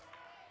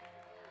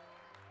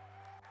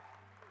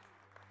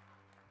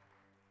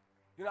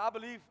 You know, I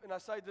believe, and I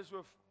say this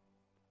with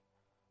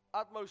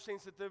utmost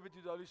sensitivity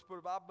to the Holy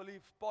Spirit, but I believe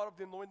part of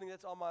the anointing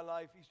that's on my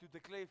life is to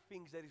declare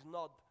things that is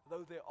not,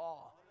 though they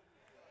are.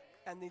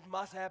 And it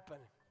must happen.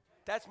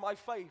 That's my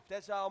faith.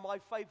 That's how my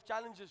faith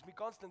challenges me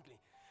constantly.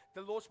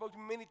 The Lord spoke to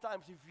me many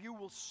times, if you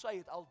will say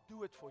it, I'll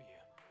do it for you.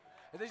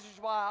 And this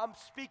is why I'm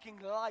speaking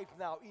life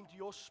now into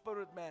your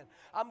spirit, man.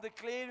 I'm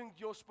declaring to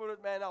your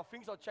spirit, man, now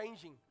things are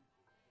changing.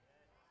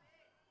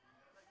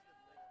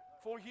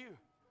 For you.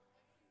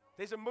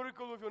 There's a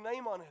miracle with your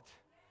name on it.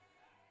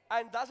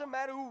 And it doesn't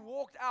matter who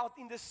walked out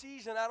in the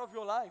season out of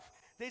your life.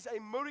 There's a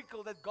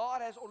miracle that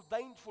God has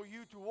ordained for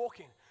you to walk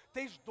in.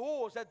 There's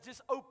doors that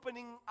just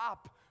opening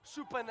up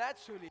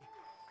supernaturally.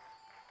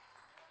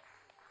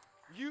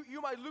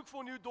 You might look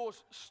for new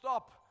doors.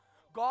 Stop.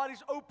 God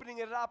is opening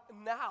it up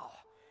now.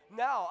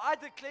 Now, I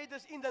declare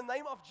this in the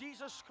name of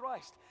Jesus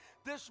Christ.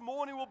 This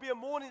morning will be a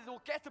morning that will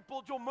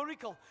catapult your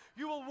miracle.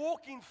 You will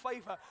walk in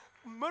favor.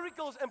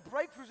 Miracles and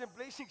breakthroughs and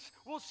blessings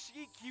will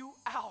seek you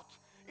out.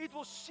 It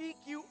will seek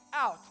you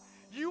out.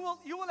 You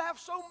will have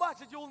so much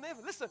that you'll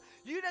never. Listen,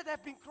 you that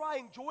have been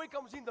crying, joy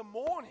comes in the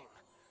morning.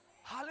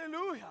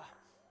 Hallelujah.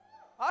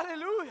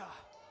 Hallelujah.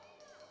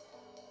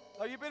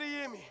 Now you better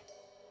hear me.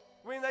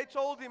 When they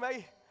told him,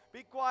 hey,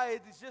 be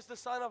quiet, it's just the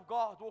Son of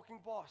God walking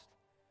past.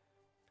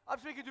 I'm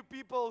speaking to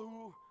people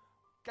who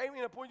came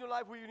in a point in your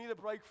life where you need a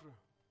breakthrough.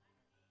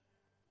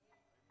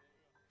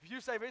 If you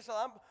say, Vessel,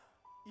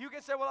 you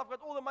can say, well, I've got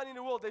all the money in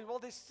the world.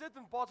 There's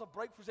certain parts of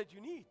breakthroughs that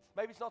you need.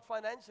 Maybe it's not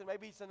financial.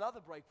 Maybe it's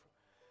another breakthrough.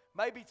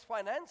 Maybe it's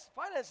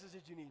finances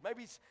that you need.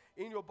 Maybe it's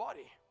in your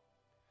body.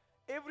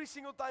 Every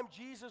single time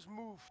Jesus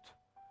moved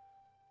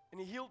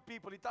and He healed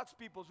people, He touched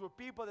people, were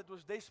people that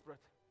was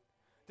desperate.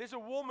 There's a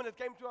woman that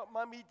came to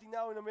my meeting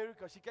now in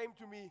America. She came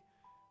to me.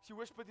 She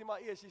whispered in my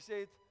ear. She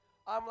said,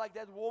 I'm like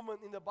that woman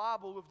in the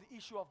Bible with the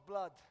issue of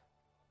blood.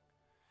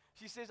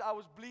 She says, I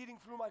was bleeding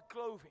through my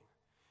clothing.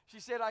 She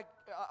said,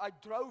 I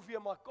drove here,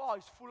 my car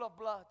is full of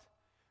blood.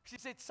 She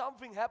said,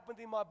 something happened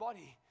in my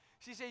body.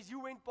 She says, you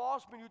went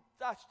past me, you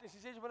touched. And she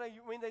says,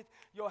 when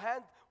your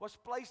hand was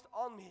placed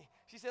on me,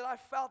 she said, I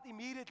felt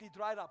immediately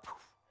dried up.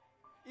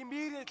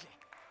 Immediately.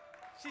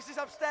 She says,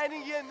 I'm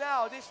standing here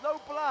now. There's no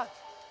blood.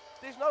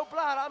 There's no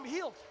blood. I'm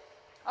healed.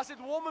 I said,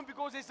 woman,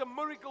 because there's a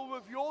miracle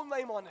with your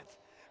name on it.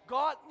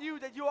 God knew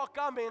that you are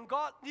coming, and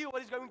God knew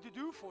what He's going to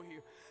do for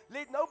you.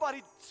 Let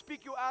nobody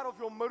speak you out of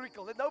your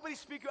miracle. Let nobody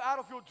speak you out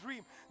of your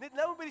dream. Let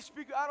nobody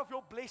speak you out of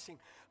your blessing.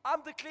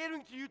 I'm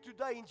declaring to you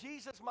today in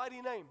Jesus'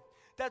 mighty name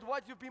that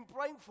what you've been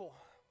praying for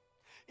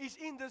is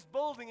in this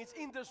building, it's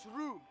in this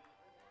room.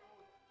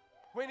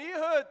 When he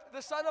heard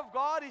the Son of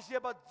God is here,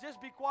 but just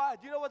be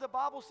quiet. Do you know what the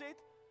Bible said?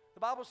 The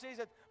Bible says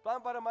that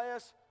blind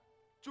Bartimaeus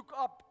took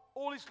up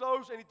all his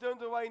clothes and he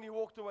turned away and he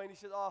walked away and he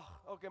said, oh,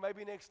 okay,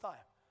 maybe next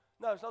time.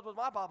 No, it's not what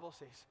my Bible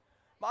says.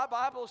 My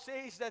Bible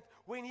says that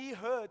when he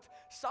heard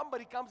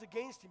somebody comes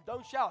against him,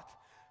 don't shout.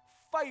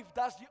 Faith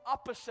does the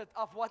opposite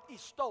of what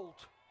is told.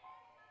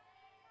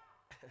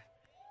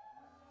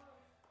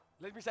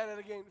 Let me say that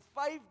again.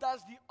 Faith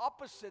does the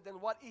opposite than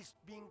what is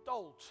being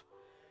told.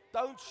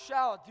 Don't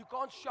shout. You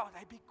can't shout.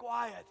 Hey, be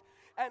quiet.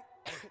 And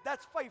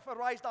that's faith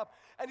raised up.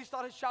 And he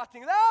started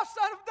shouting, Thou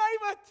Son of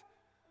David,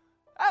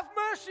 have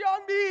mercy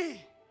on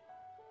me.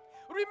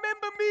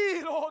 Remember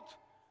me, Lord.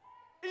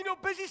 In your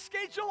busy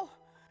schedule,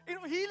 in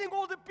healing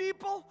all the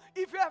people,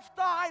 if you have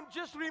time,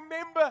 just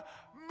remember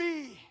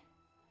me.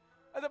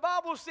 And the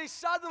Bible says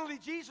suddenly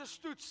Jesus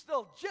stood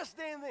still, just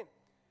there and then.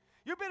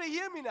 You better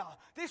hear me now.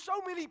 There's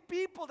so many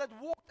people that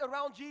walked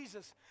around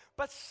Jesus,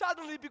 but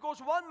suddenly, because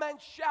one man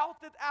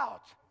shouted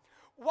out,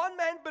 one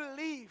man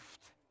believed.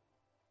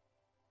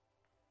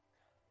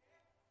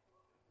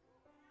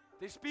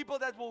 There's people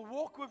that will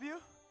walk with you,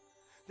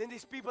 then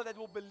there's people that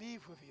will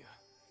believe with you.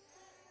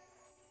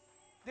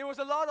 There was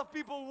a lot of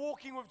people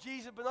walking with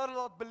Jesus, but not a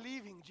lot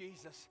believing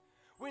Jesus.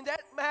 When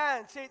that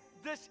man said,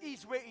 this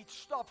is where it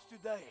stops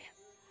today,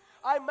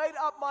 I made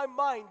up my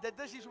mind that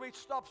this is where it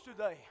stops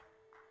today.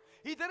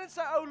 He didn't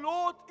say, oh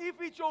Lord,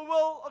 if it's your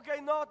will,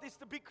 okay, not, it's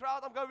the big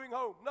crowd, I'm going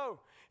home. No,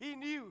 he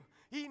knew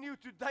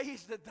today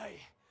is the day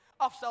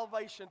of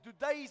salvation.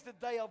 Today is the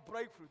day of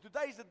breakthrough.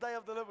 Today is the day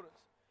of deliverance.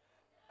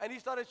 And he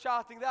started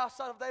shouting, Thou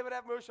Son of David,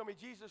 have mercy on me.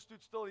 Jesus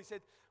stood still. He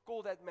said,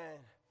 call that man.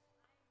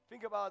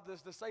 Think about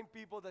this. The same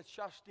people that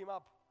shushed him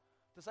up.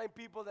 The same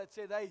people that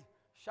said, hey,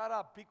 shut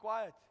up, be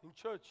quiet in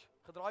church.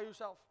 Gedraai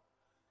yourself.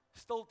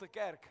 Stilte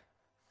kerk.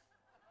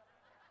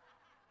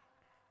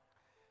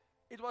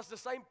 It was the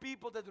same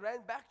people that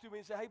ran back to me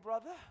and said, hey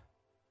brother,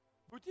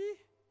 Boetie,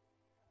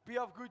 be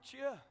of good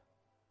cheer.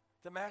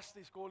 The Master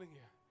is calling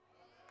you.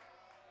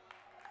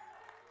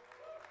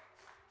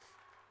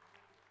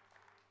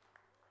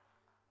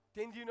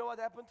 Then do you know what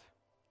happened?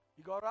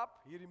 He got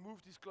up, he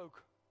removed his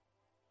cloak.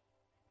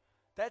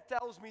 That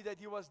tells me that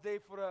he was there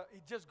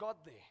he just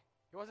got there.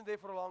 He wasn't there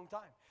for a long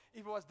time.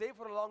 If he was there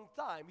for a long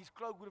time, his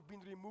cloak would have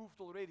been removed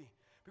already.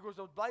 Because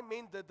the blind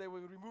men that they were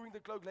removing the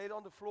cloak, laid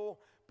on the floor,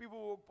 people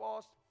walked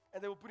past,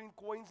 and they were putting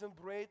coins and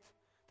bread.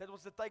 That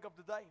was the take of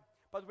the day.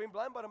 But when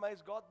blind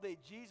Bartimaeus got there,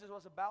 Jesus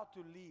was about to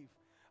leave.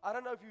 I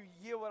don't know if you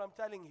hear what I'm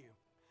telling you.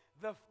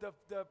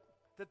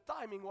 The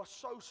timing was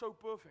so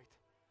perfect.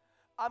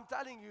 I'm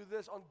telling you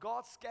this, on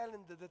God's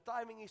calendar, the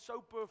timing is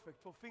so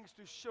perfect for things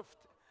to shift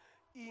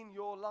in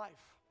your life.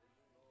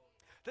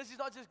 This is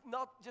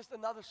not just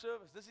another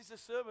service. This is a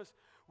service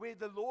where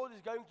the Lord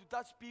is going to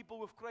touch people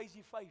with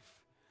crazy faith.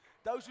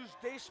 Those who's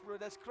desperate,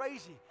 that's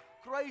crazy.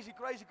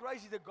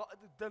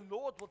 The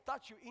Lord will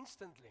touch you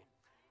instantly.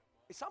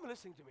 Is someone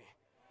listening to me?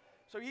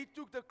 So he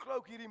took the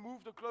cloak, he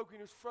removed the cloak, and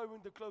he was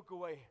throwing the cloak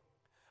away.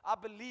 I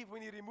believe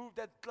when he removed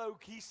that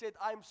cloak, he said,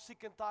 I'm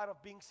sick and tired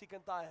of being sick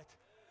and tired.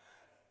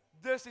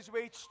 This is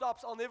where it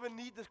stops. I'll never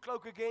need this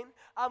cloak again.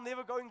 I'm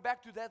never going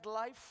back to that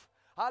life.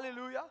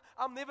 Hallelujah.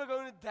 I'm never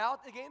going to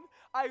doubt again.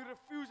 I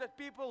refuse that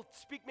people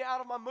speak me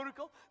out of my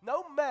miracle.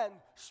 No man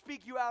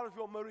speak you out of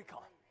your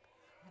miracle.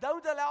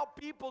 Don't allow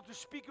people to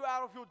speak you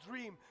out of your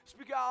dream,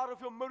 speak you out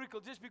of your miracle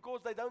just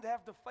because they don't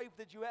have the faith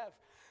that you have.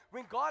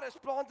 When God has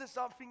planted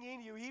something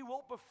in you, He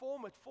will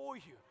perform it for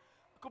you.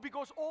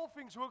 Because all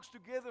things work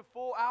together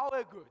for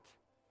our good.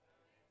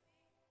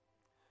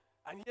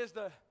 And here's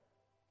the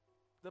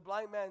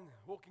blind man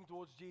walking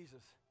towards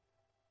Jesus.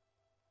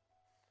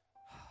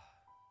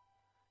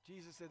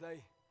 Jesus said,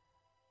 hey,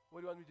 what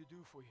do you want me to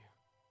do for you?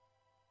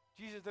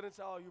 Jesus didn't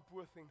say, oh, you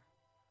poor thing.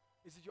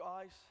 Is it your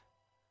eyes?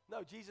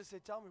 No, Jesus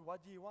said, tell me,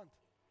 what do you want?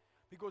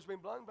 Because when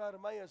blind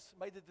Bartimaeus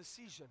made the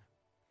decision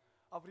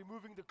of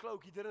removing the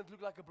cloak, he didn't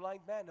look like a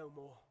blind man no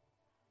more.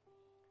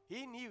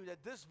 He knew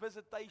that this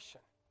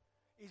visitation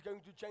is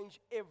going to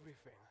change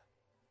everything.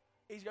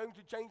 It's going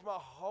to change my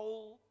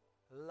whole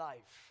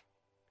life.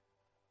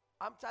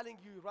 I'm telling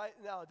you right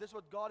now, this is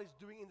what God is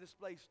doing in this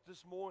place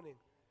this morning.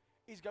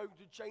 He's going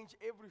to change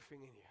everything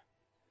in you.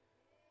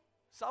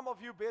 Some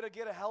of you better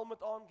get a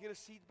helmet on, get a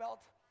seatbelt,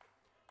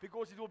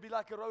 because it will be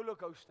like a roller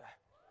coaster.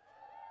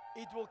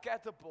 It will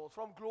catapult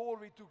from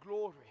glory to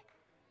glory.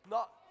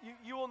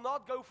 You will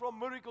not go from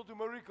miracle to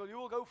miracle. You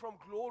will go from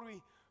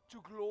glory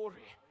to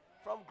glory.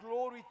 From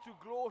glory to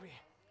glory.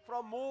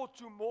 From more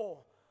to more.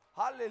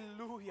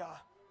 Hallelujah.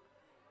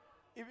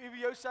 Even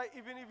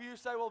if you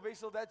say, well,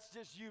 Wessel, that's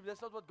just you.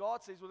 That's not what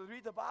God says. Well,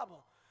 read the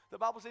Bible. The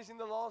Bible says in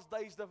the last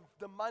days,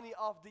 the money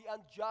of the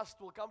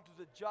unjust will come to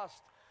the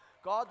just.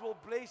 God will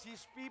bless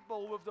His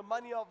people with the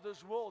money of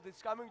this world.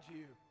 It's coming to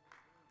you.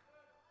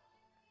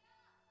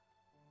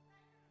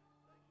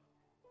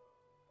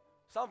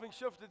 Something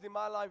shifted in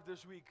my life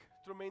this week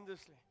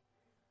tremendously.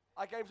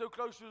 I came so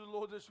close to the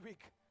Lord this week.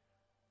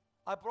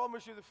 I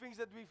promise you, the things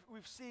that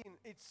we've seen,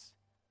 it's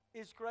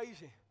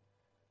crazy.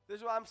 This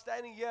is why I'm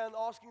standing here and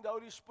asking the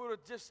Holy Spirit,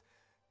 just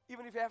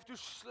even if you have to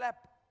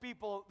slap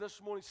people this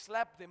morning,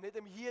 slap them. Let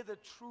them hear the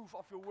truth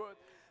of your word.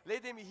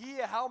 Let them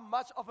hear how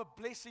much of a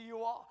blessing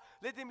you are.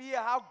 Let them hear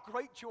how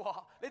great you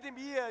are. Let them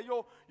hear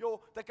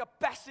the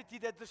capacity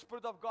that the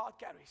Spirit of God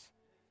carries.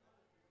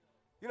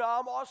 You know,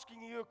 I'm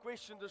asking you a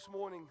question this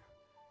morning.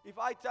 If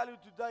I tell you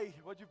today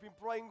what you've been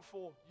praying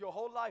for your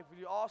whole life, will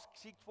you ask,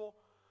 seek for,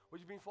 what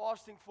you've been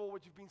fasting for,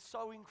 what you've been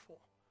sowing for.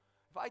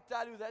 If I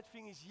tell you that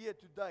thing is here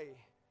today,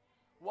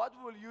 what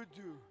will you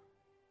do?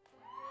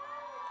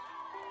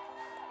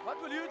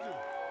 What will you do?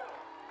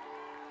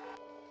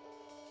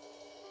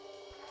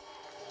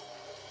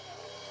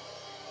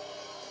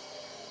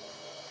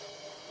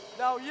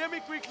 Now, hear me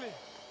quickly.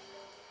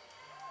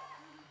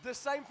 The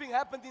same thing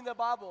happened in the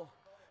Bible.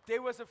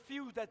 There was a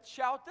few that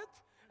shouted,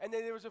 and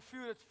then there was a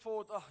few that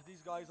thought, oh,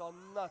 these guys are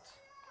nuts.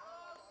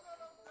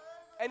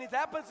 And it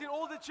happens in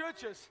all the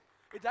churches.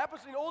 It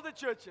happens in all the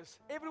churches.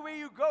 Everywhere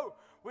you go,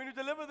 when you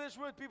deliver this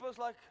word, people are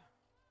like,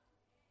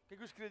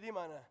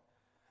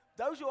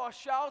 those who are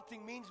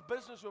shouting means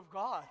business with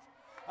God.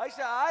 I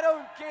say, I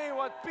don't care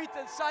what Pete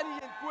and Sonny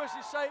and Koos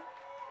say.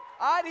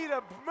 I need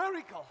a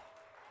miracle.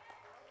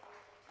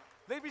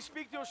 Let me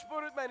speak to your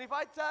spirit, man. If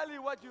I tell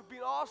you what you've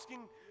been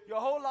asking your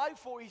whole life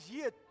for is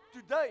here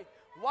today,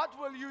 what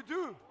will you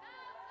do?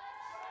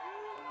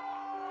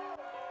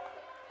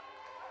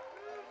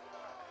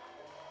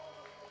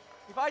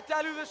 If I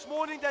tell you this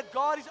morning that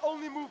God is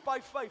only moved by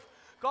faith,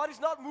 God is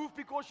not moved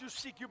because you're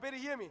sick. You better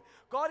hear me.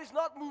 God is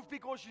not moved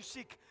because you're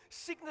sick.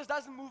 Sickness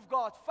doesn't move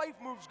God. Faith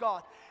moves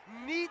God.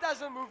 Need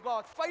doesn't move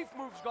God. Faith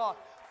moves God.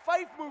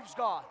 Faith moves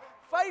God.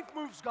 Faith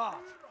moves God.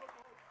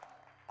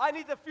 I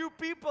need a few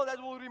people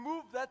that will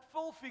remove that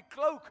filthy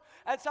cloak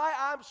and say,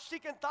 I'm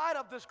sick and tired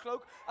of this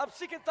cloak. I'm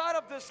sick and tired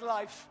of this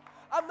life.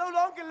 I'm no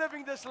longer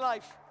living this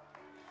life.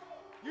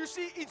 You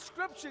see, in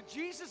Scripture,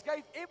 Jesus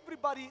gave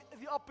everybody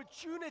the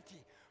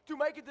opportunity to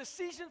make a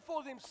decision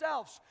for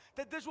themselves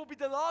that this will be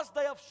the last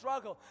day of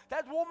struggle.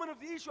 That woman of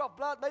the issue of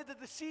blood made a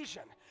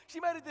decision.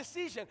 She made a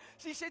decision.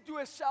 She said to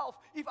herself,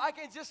 if I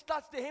can just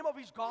touch the hem of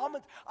his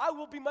garment, I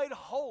will be made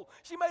whole.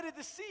 She made a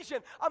decision.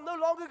 I'm no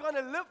longer going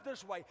to live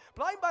this way.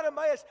 Blind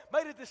Bartimaeus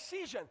made a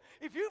decision.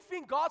 If you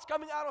think God's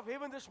coming out of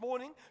heaven this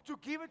morning to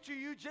give it to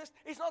you,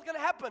 it's not going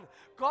to happen.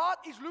 God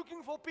is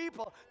looking for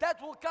people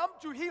that will come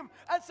to him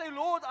and say,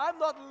 Lord, I'm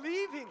not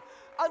leaving.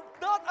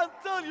 Not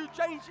until you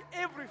change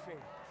everything.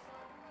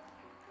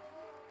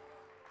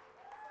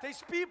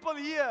 There's people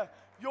here,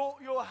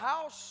 your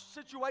house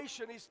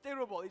situation is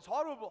terrible, it's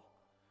horrible.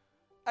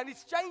 And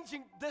it's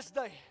changing this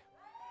day.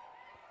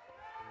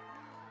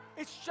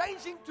 It's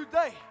changing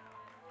today.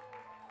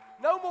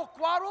 No more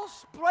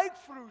quarrels,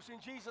 breakthroughs in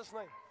Jesus'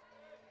 name.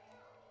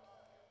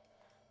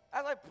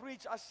 As I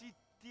preach, I see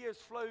tears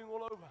flowing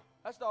all over.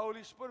 That's the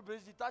Holy Spirit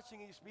busy touching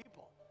his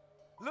people.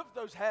 Lift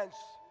those hands.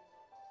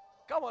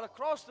 Come on,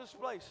 across this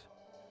place.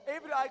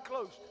 Every eye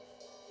closed.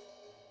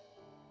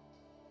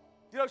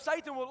 You know,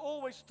 Satan will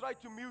always try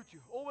to mute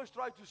you. Always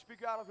try to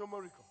speak out of your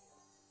miracle.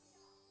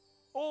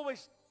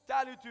 Always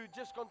tell you to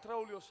just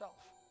control yourself.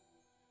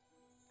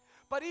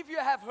 But if you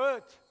have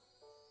hurt,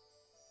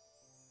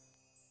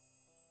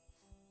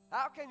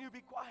 how can you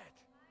be quiet?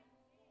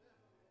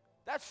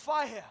 That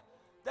fire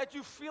that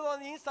you feel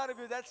on the inside of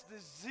you, that's the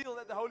zeal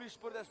that the Holy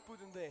Spirit has put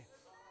in there.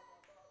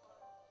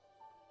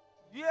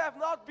 You have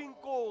not been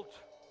called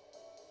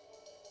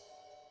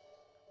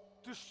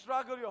to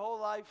struggle your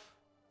whole life,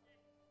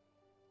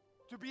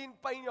 to be in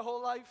pain your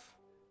whole life.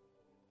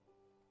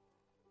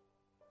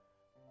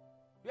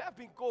 You have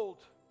been called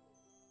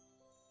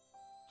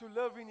to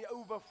live in the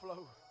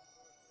overflow.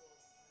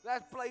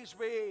 That place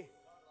where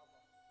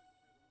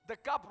the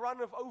cup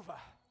runneth over.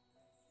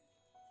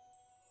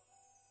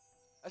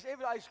 As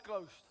every eye is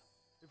closed.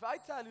 If I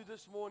tell you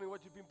this morning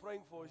what you've been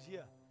praying for is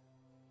here.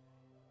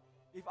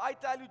 If I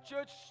tell you,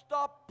 church,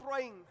 stop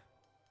praying,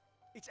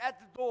 it's at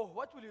the door,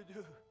 what will you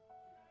do?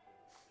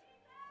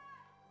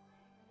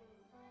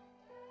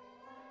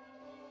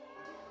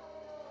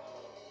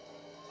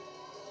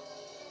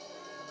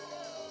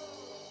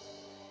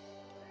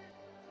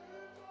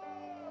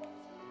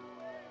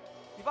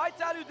 If I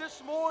tell you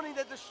this morning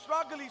that the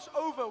struggle is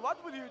over,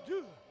 what will you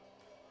do?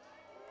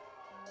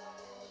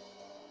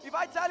 If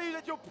I tell you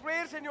that your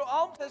prayers and your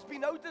alms has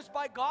been noticed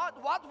by God,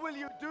 what will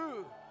you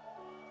do?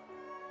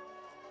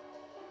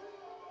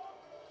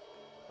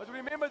 But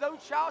remember,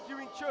 don't shout,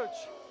 you're in church.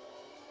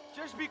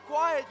 Just be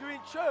quiet, you're in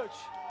church.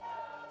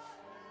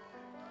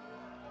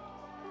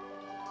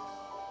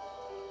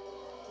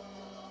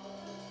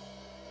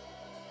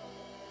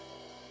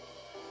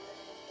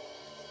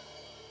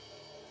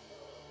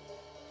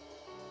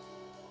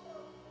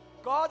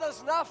 God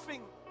does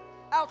nothing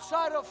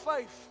outside of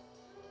faith.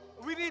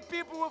 We need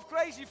people with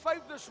crazy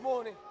faith this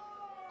morning.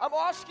 I'm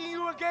asking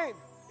you again,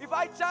 if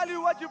I tell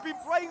you what you've been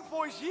praying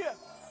for is here,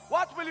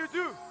 what will you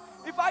do?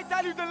 If I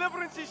tell you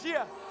deliverance is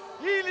here,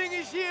 healing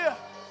is here,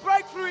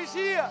 breakthrough is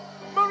here,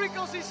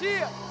 miracles is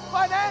here,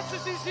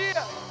 finances is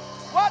here,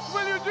 what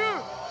will you do?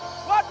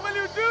 What will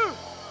you do?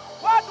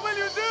 What will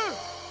you do?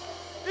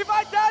 If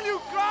I tell you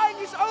crying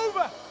is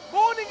over,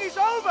 mourning is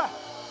over,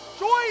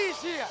 joy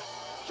is here,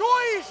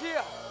 joy is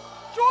here,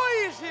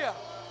 joy is here.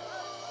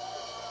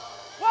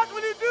 What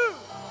will you do?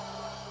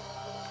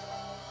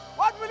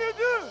 What will you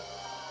do?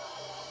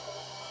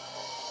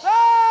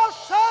 Thou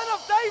Son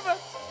of David,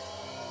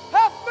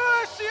 have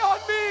mercy on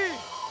me.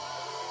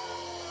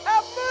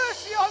 Have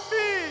mercy on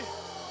me.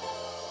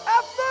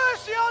 Have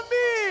mercy on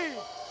me.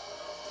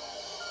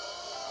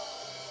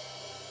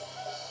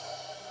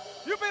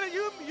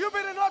 You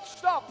better not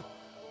stop.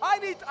 I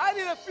need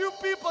a few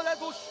people that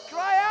will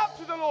cry out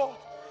to the Lord.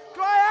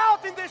 Cry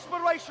out in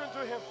desperation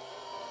to Him.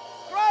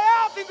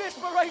 Cry out in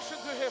desperation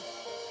to Him.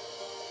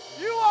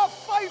 You are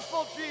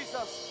faithful,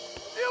 Jesus.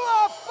 You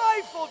are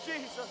faithful,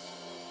 Jesus.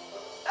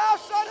 Thou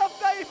Son of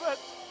David,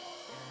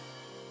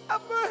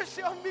 have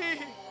mercy on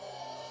me.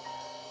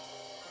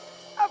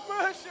 Have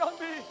mercy on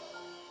me.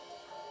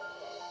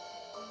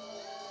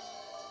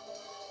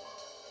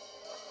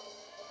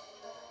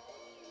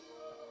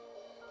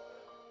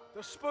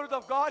 The Spirit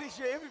of God is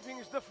here. Everything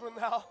is different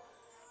now.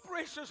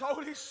 Precious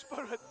Holy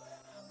Spirit,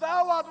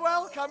 Thou art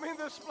welcome in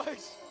this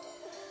place.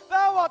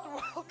 Thou art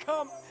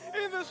welcome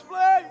in this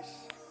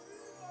place.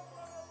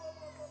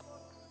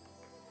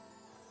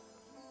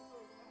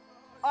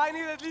 I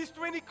need at least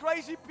 20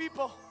 crazy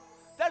people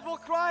that will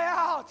cry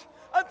out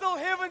until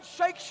heaven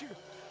shakes you.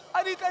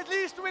 I need at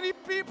least 20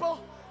 people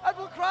that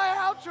will cry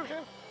out to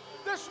Him.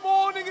 This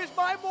morning is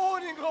my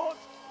morning, Lord.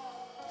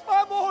 It's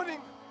my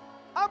morning.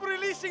 I'm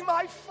releasing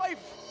my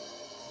faith.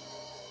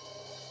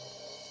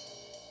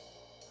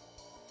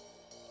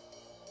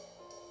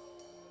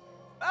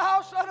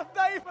 Thou Son of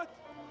David,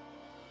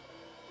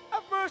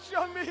 have mercy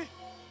on me.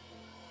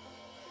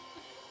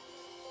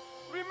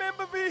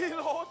 Remember me,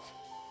 Lord.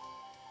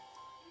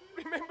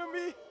 Remember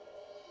me.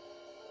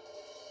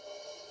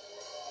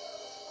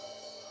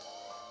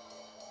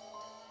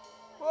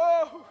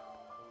 Whoa.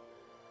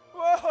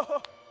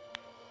 Whoa.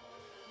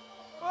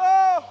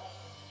 Whoa.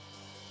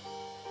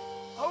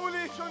 Holy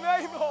is your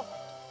name, Lord.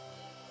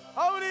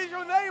 Holy is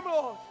your name,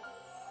 Lord.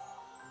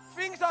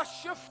 Things are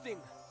shifting.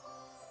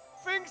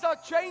 Things are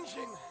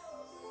changing.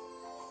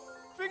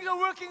 Things are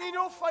working in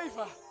your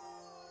favor.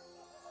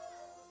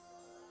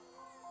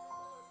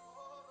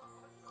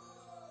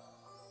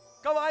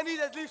 Come on, I need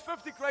at least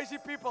 50 crazy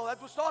people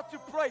that will start to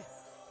pray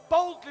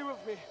boldly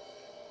with me.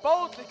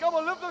 Boldly. Come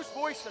on, lift those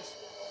voices.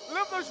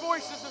 Lift those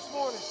voices this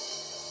morning.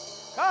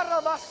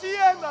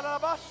 Karamasienda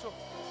rabasso.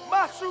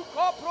 Masu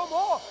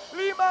kopromo.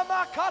 Lima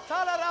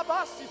makatala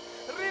rabasi.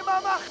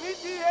 Rima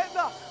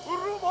machnitienda.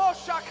 Rumo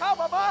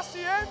shakama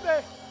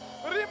masiende.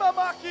 Rima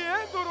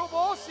makiendo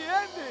rumo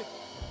siende.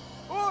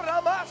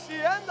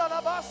 Uramasienda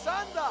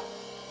rabasanda.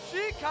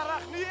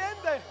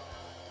 Shikarachniende.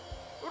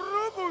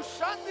 Rubu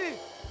shandi.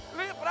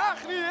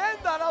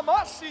 Librachnienda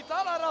ramasi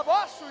tala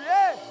rabasu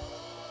ye.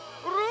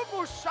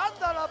 Rubu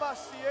shanda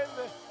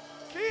rabasiende.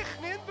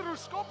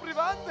 Kichnindrus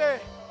koprivande.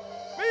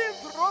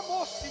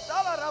 Mindromosi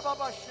tala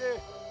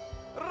rababashe.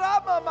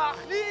 Rama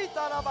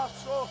machnita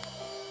rabaso.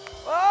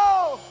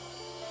 Wow!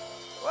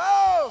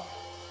 Wow!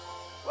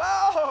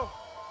 Wow!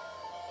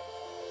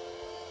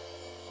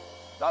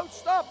 Don't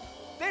stop.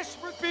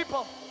 Desperate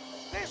people.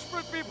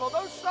 Desperate people.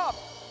 Don't stop.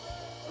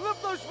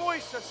 Lift those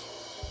voices.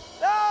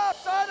 Ah,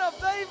 Son of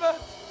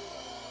David.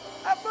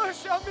 Have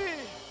mercy on me.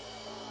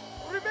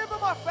 Remember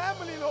my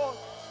family, Lord.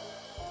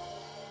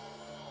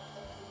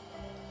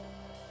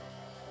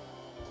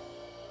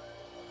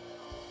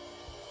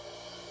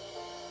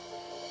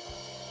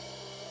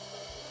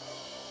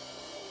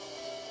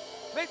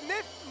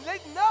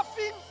 Let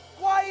nothing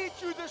quiet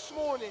you this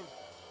morning.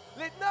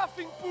 Let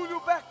nothing pull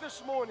you back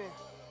this morning.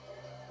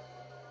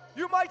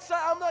 You might say,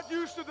 I'm not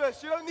used to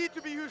this. You don't need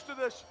to be used to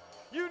this.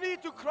 You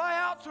need to cry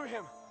out to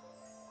Him.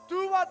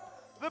 Do what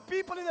the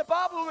people in the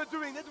Bible were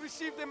doing that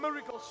received their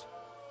miracles.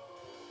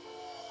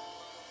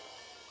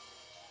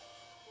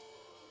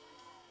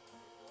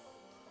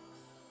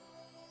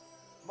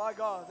 My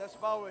God, that's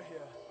power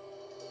here.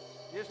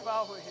 Yes,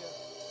 power here.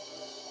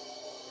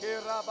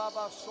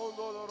 Kerababa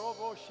sondo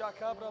robo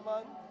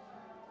shakabraman.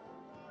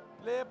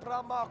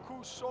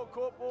 Lebramakuso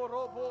kopo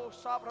robo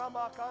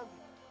sabramakan.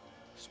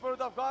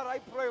 Spirit of God, I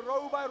pray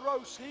row by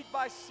row, seed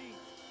by seed.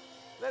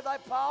 Let Thy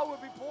power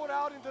be poured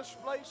out in this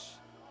place.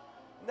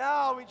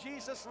 Now in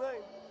Jesus'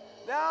 name.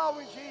 Now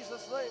in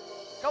Jesus' name.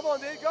 Come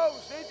on, there it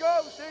goes. There it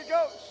goes. There it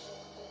goes.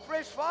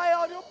 Fresh fire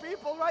on your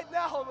people right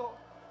now, Lord.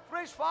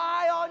 Fresh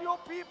fire on your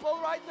people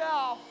right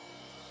now.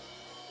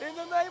 In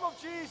the name of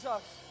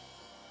Jesus.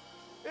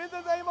 In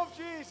the name of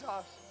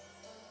Jesus.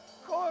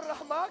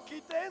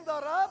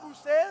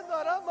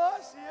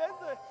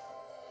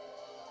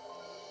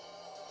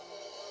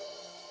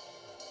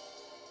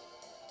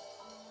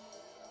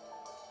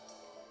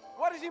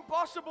 What is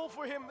impossible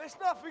for Him? There's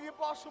nothing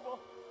impossible.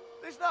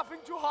 There's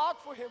nothing too hard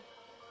for Him.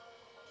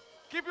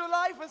 Give your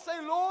life and say,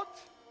 Lord,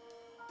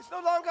 it's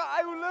no longer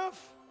I who live.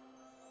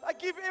 I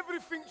give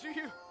everything to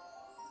You.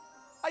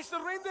 I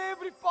surrender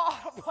every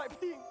part of my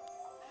being.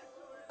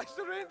 I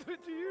surrender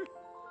it to You.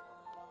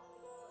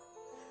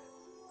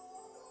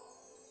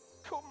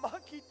 Oh.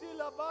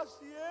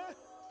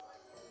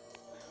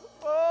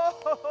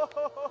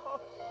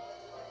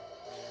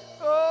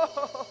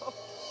 Oh.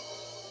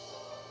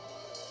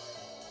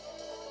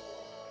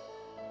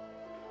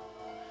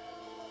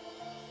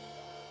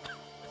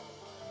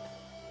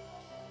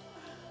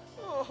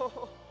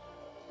 Oh.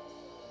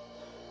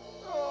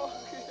 Oh,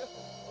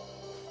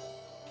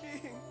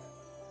 King.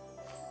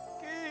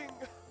 King.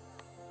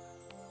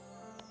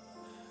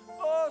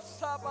 Oh,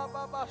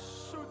 Sababa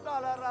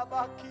Sutala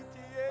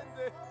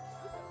Rabakitiende.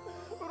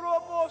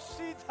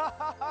 Robosita.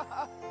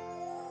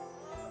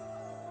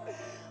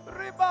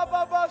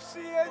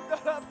 Ribababasienda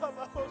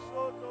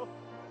rabababosoto.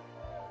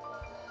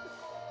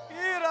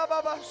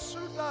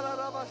 Irababasuta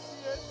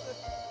rabasiende.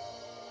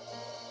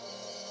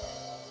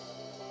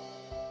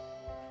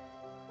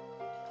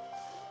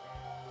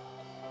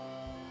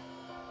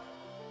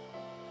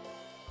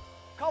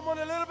 Come on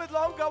a little bit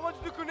longer. I want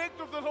you to connect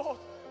with the Lord.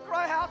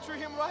 Cry out to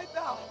Him right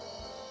now.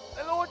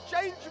 The Lord,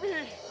 change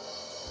me.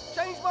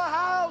 Change my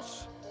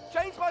house.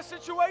 Change my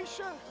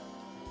situation.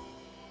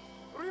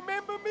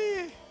 Remember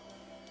me.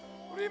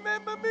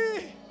 Remember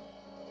me.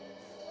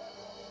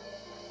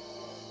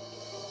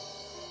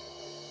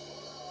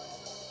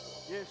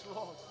 Yes,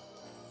 Lord.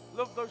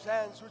 Lift those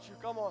hands with you.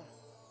 Come on.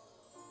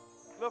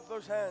 Lift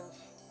those hands.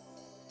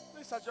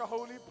 There's such a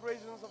holy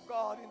presence of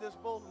God in this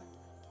building.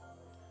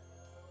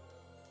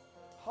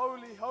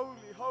 Holy,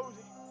 holy, holy.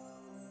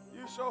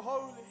 You're so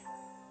holy.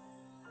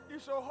 You're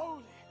so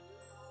holy.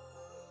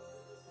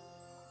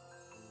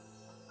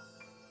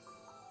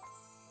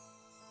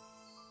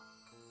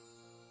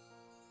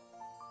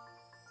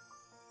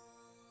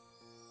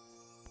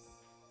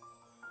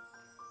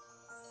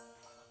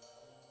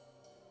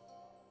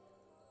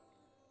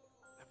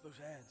 Lift those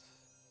hands.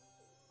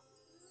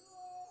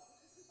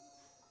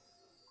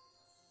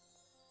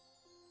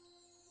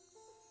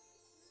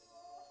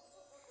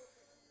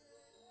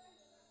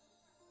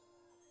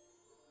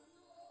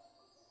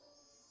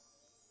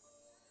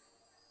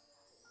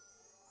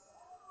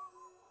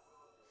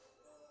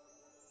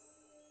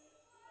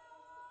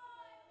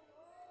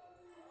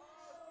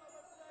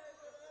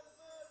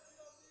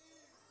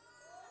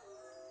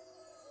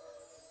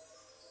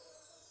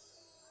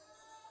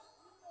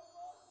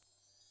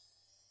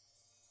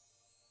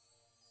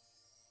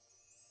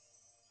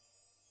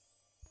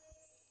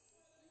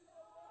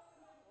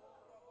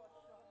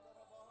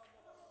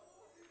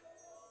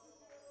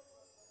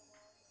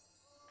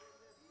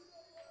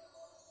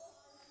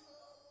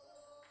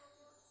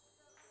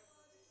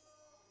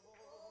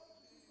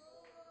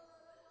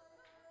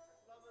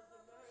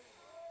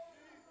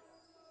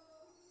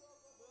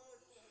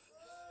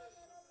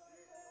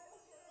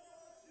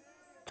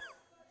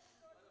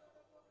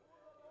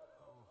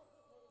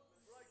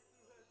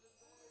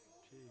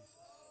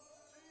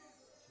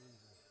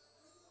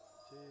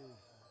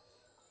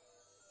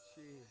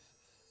 Jesus.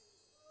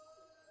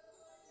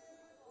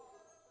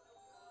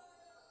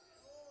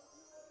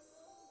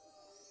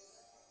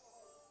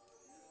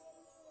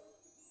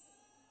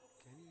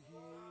 Can you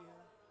hear?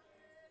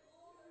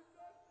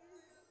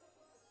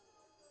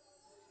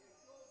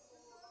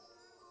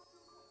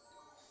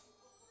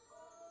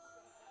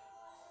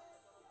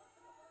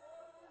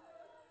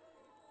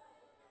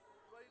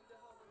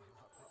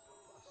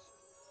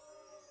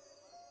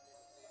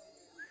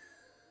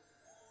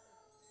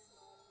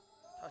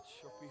 Touch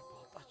your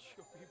people, touch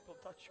your people,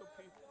 touch your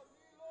people.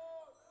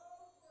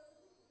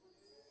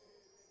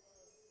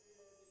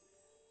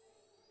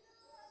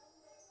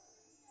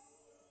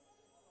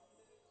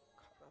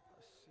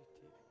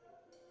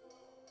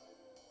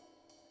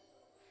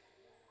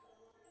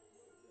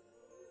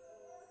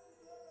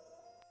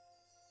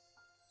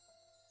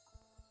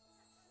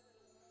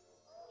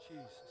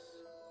 Jesus.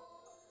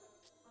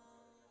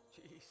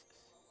 Jesus.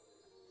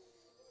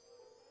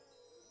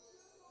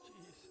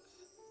 Jesus.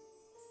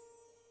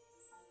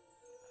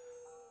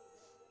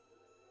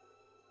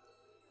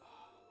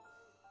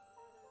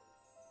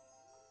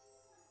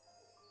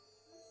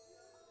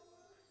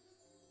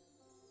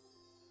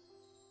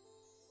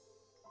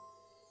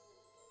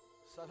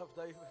 Son of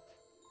David,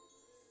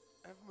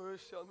 have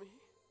mercy on me.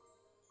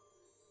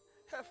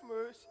 Have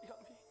mercy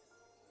on me.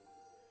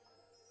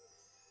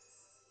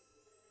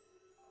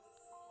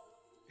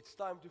 It's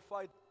time to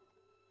fight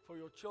for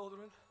your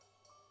children,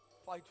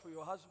 fight for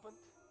your husband,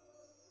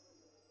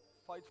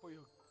 fight for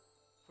your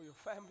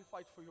family,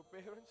 fight for your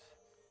parents,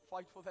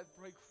 fight for that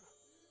breakthrough.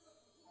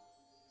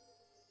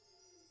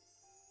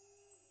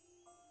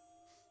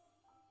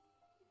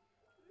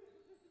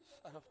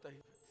 Son of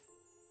David.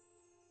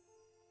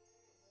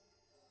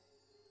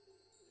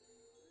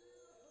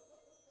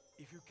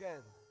 If you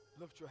can,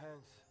 lift your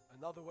hands.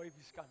 Another wave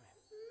is coming.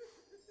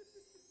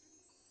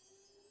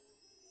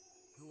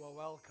 You are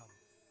welcome.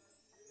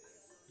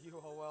 You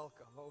are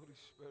welcome, Holy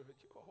Spirit.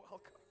 You are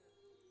welcome.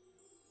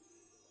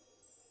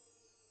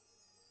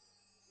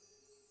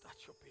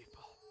 Touch your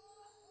people.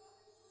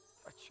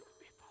 Touch your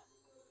people.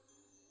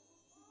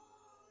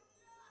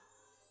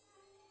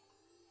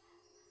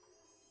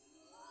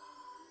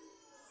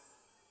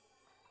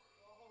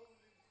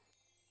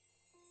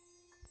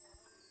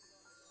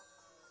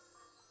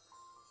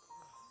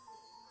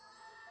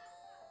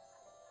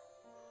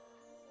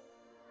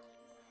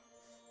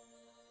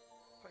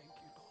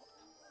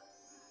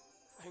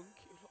 Thank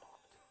you,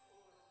 Lord.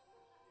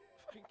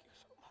 Thank you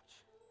so much.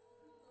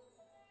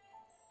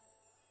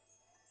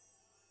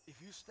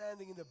 If you're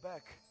standing in the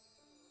back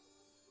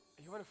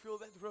and you want to feel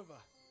that river,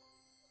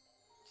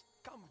 just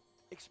come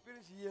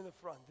experience it here in the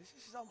front. This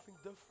is something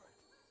different.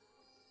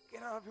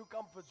 Get out of your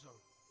comfort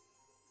zone.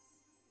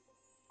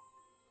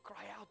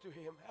 Cry out to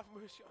Him. Have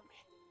mercy on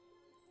me.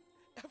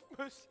 Have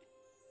mercy.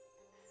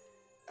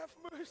 Have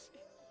mercy.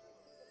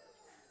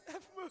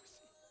 Have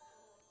mercy.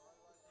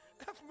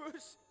 Have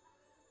mercy.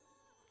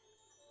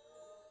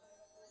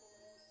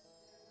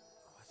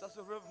 Oh, there's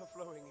a river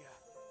flowing here.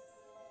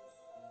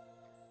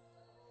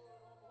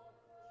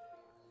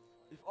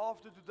 If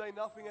after today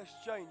nothing has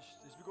changed,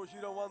 it's because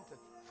you don't want it.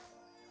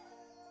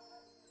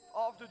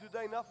 After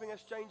today nothing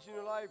has changed in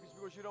your life, it's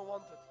because you don't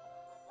want it.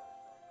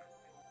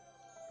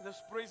 In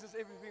His presence,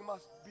 everything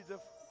must be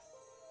different.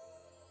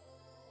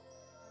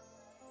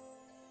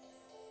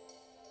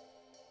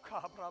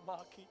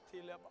 Kabramaki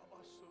tile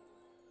babasu.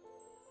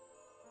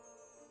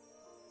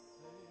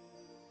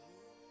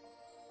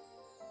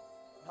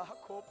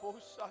 Nakopo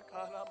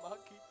sakara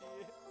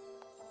makiti.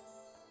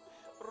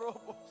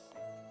 Robosi.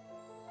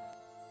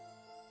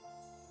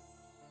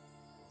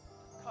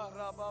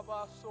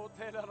 Karababa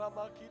sotela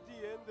ramakiti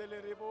endele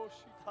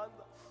reboshi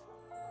tanda.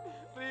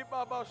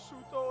 Ribaba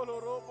sutolo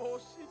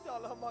robosi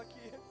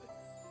talamakiende.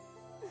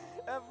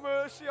 Have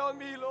mercy on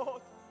me,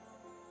 Lord.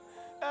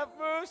 Have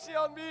mercy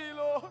on me,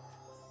 Lord.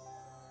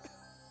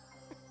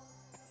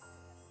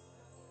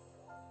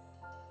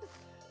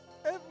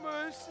 Have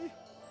mercy.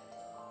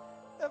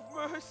 Have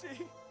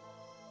mercy.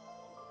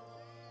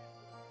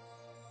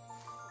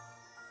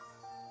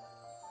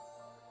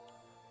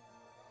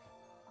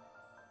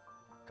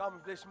 Come,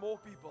 if there's more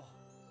people.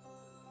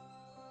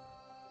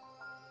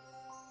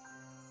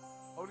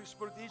 Holy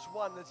Spirit, each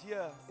one that's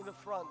here in the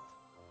front,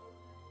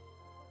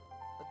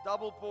 a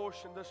double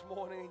portion this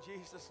morning in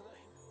Jesus'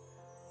 name.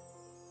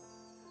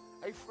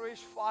 A fresh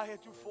fire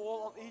to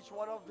fall on each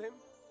one of them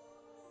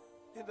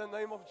in the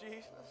name of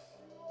Jesus.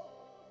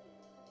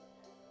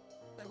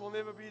 They will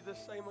never be the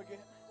same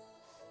again.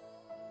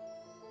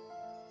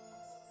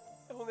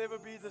 They will never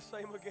be the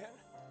same again.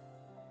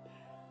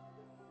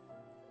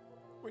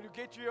 When you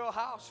get to your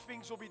house,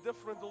 things will be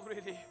different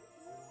already.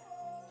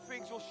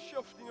 Things will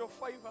shift in your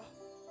favor.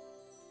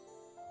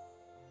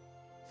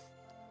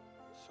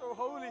 So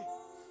holy.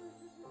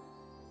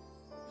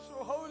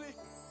 So holy.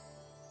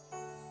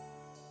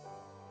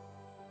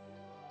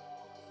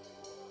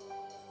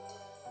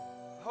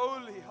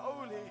 Holy,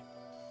 holy,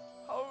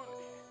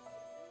 holy,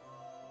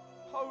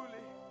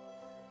 holy,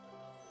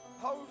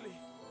 holy.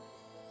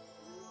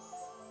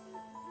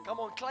 Come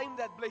on, claim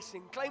that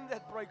blessing, claim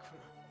that breakthrough,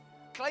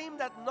 claim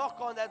that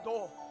knock on that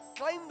door,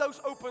 claim those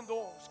open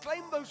doors,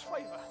 claim those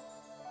favor.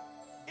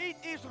 It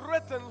is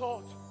written,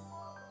 Lord.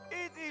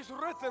 It is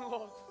written,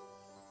 Lord.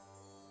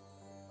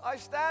 I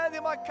stand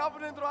in my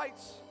covenant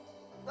rights.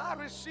 I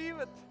receive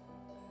it.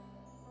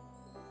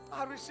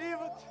 I receive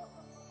it.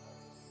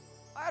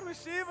 I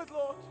receive it,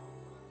 Lord.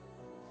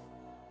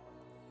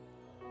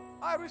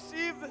 I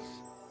receive this.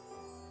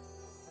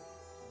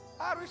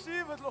 I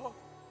receive it, Lord.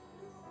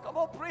 Come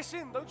on, press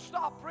in. Don't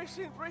stop. Press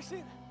in, press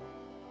in.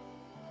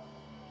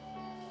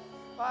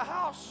 My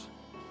house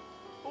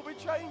will be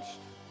changed.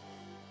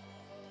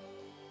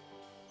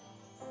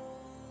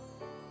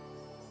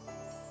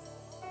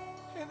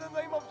 In the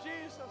name of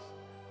Jesus.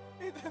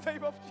 In the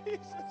name of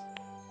Jesus.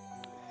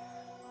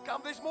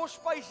 Come, there's more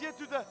space here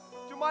to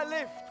my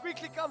left.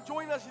 Quickly come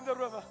join us in the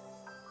river.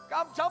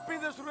 Come jump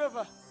in this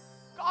river.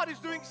 God is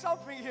doing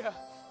something here.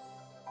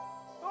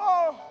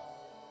 Oh.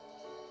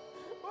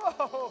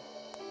 Oh.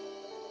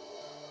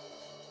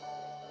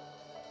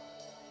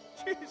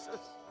 Jesus.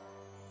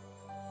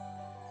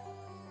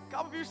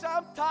 Come, if you say,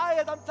 I'm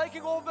tired, I'm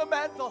taking off the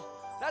mantle.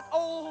 That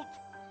old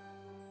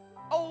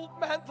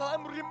mantle,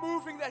 I'm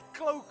removing that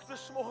cloak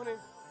this morning.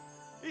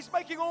 He's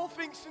making all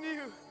things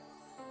new.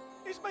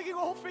 He's making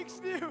all things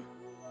new.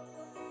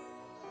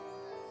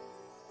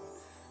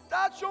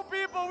 That's your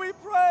people, we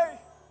pray.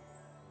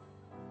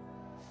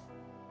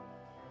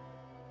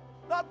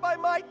 Not by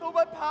might nor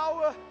by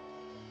power,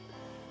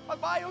 but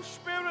by your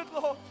Spirit,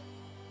 Lord.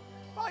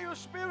 By your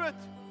Spirit.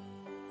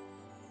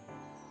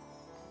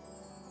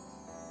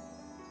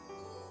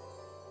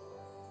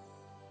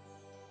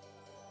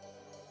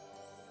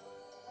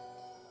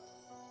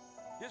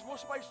 There's more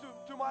space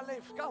to my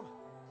left. Come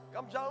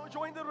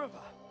join the river.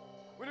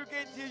 When you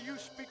get here, you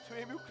speak to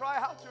Him. You cry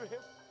out to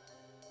Him.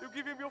 You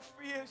give Him your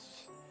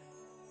fears.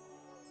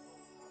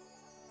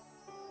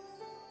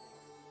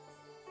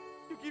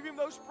 You give Him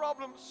those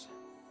problems.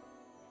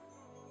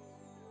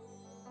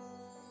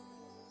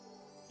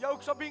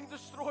 Yokes are being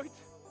destroyed.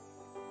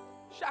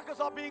 Shackles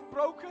are being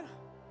broken.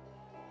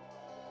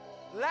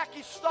 Lack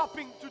is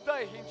stopping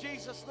today in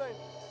Jesus' name.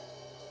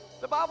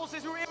 The Bible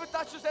says whoever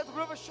touches that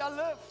river shall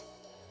live.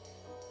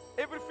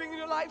 Everything in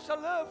your life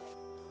shall live.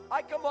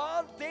 I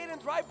command dead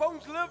and dry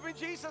bones live in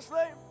Jesus'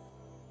 name.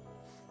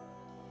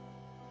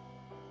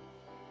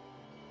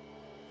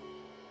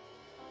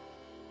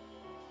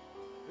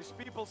 There's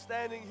people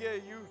standing here.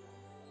 You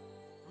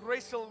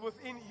wrestle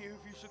within you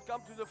if you should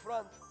come to the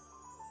front.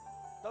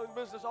 Don't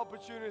miss this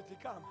opportunity.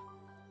 Come.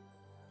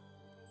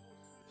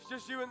 It's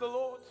just you and the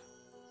Lord.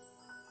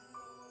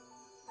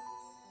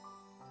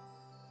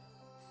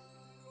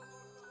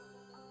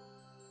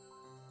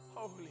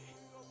 Holy.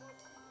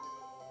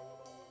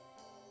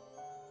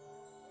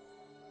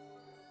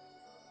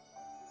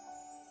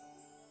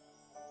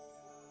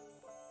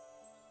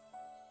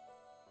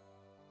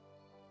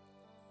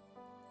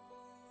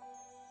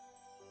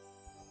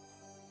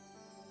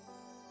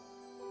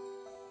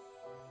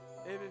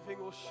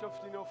 everything will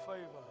shift in your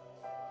favor.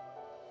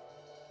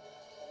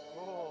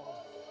 Oh.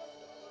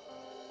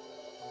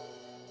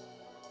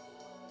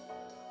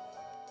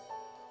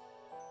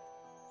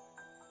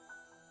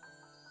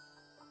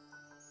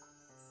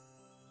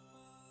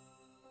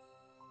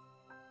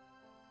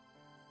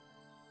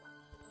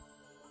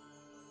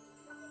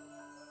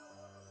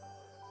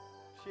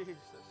 Jesus.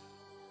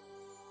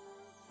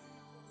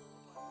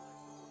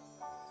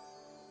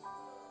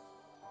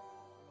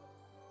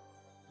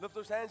 Lift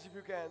those hands if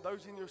you can.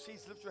 Those in your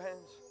seats, lift your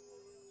hands.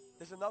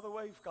 There's another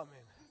wave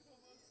coming.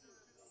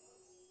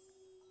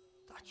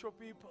 Touch your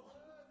people.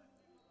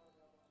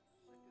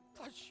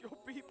 Touch your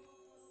people.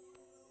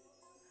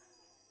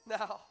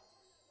 Now.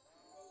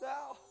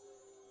 Now.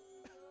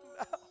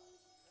 Now.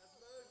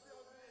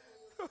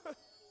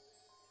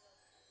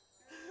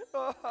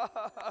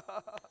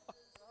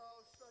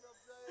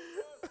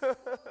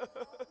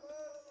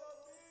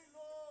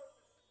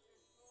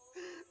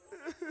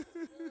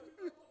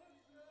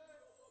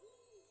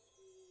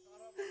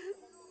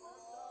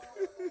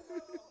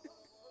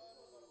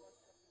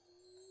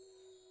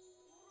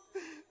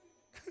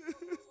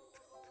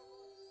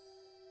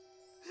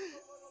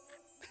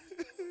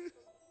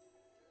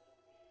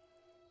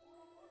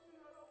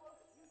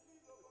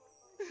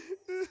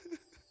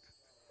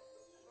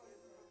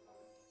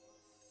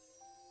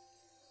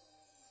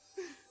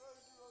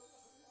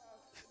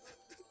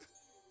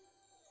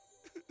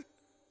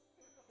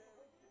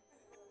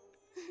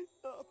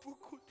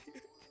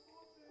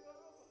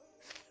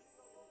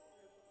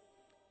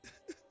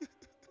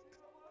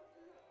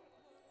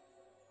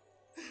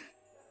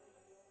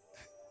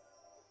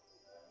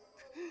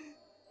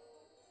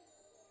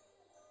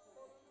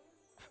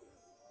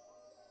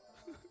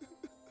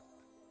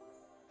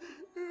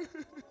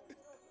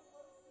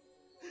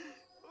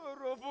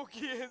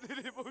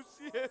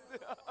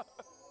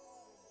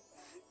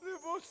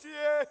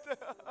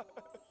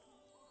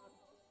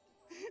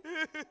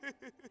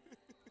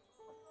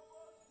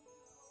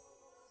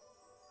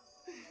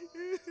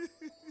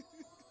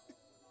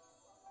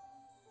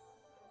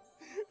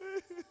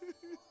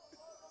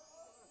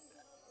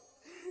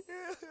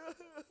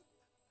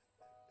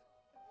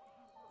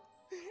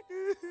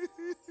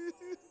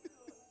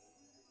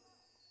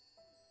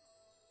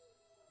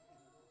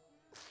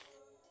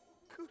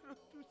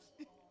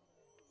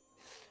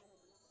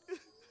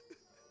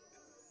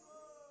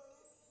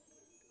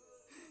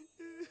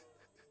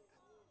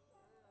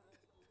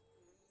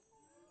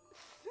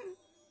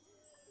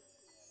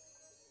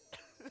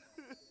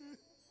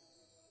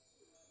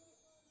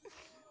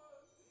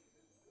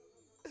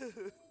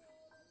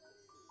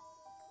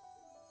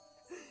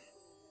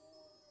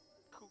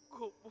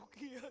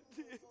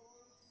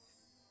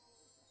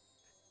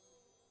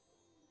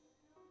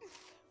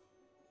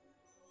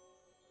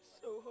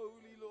 So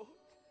holy, Lord.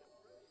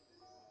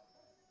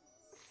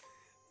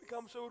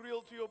 Become so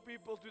real to your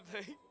people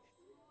today.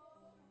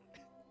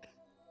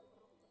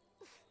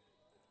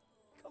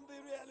 Come the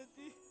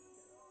reality.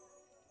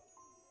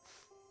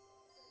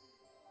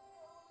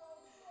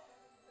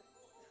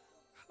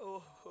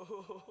 Oh.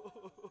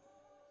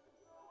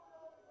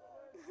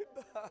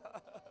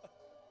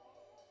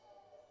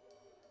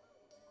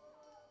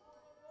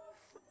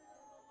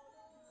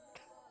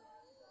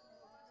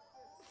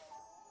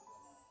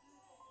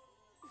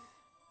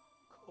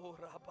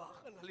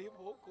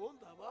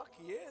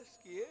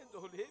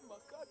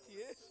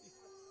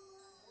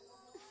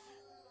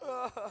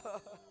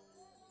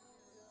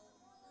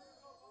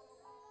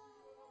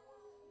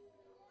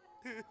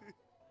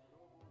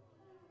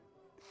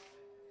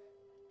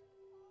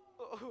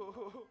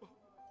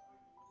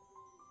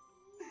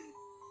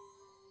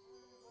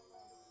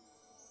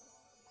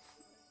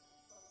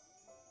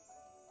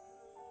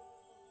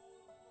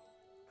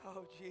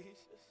 Oh,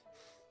 Jesus.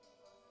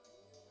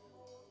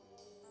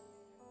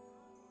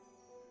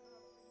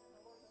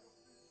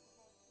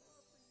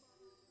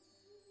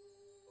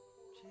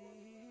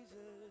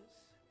 Jesus,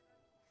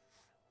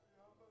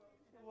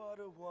 what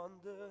a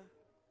wonder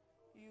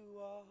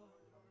you are.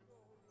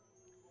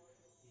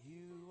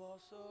 You are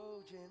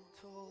so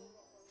gentle,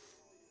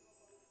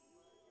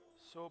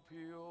 so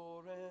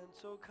pure and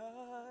so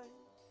kind.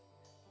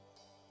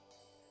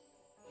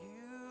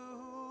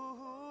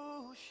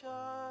 You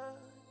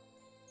shine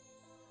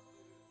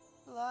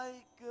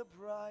like a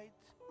bright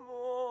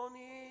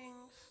morning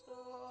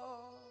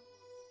star.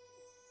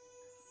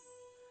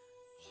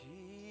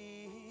 Jesus,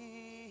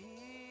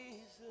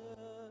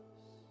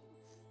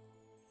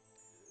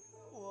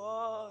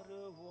 what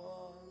a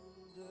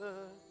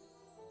wonder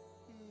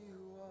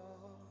you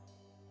are.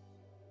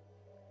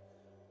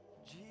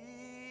 Jesus,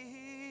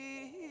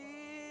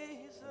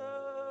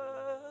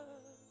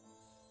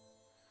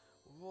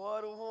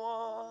 what a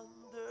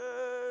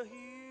wonder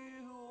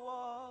you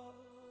are.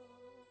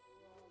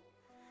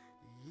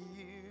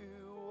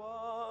 You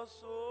are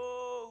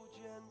so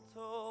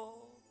gentle,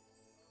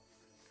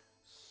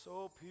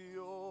 so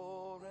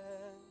pure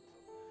and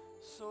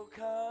so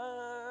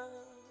kind.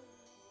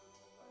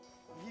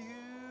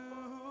 You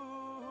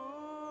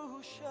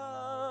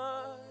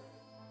shine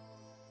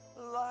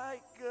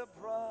like a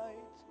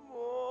bright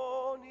morning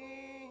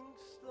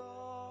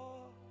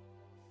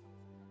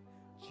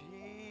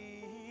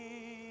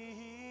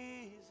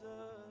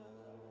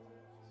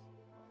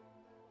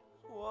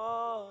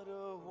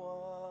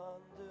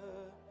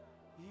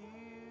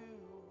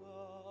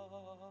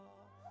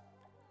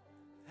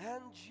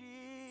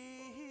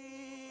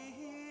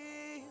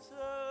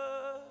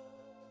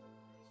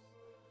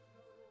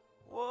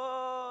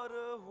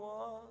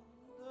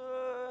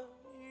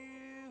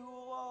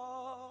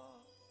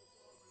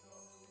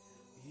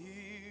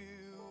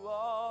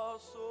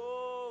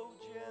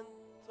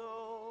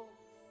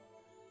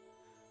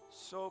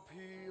so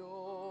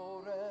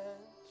pure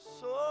and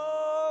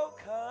so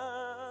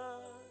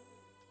kind.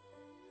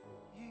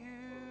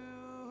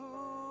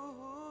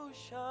 You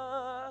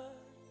shine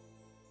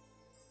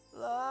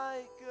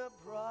like a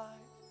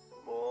bright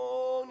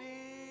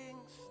morning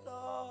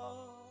star.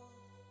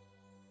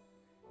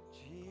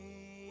 Jesus,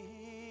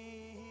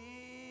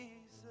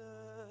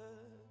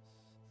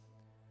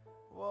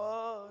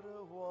 what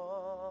a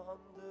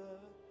wonder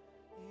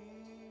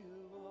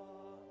you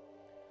are.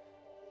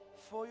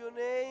 For your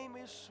name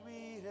is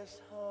sweet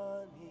as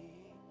honey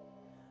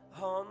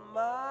on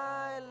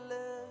my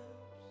lips.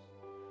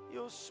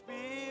 Your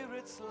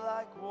spirit's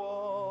like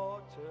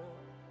water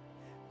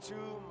to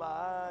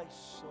my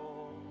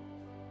soul.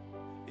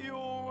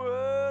 Your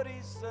word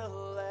is a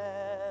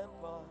lamp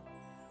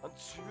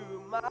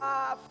unto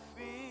my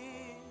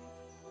feet.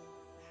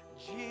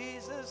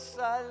 Jesus,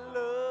 I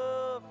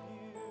love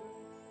you.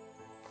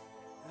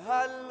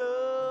 I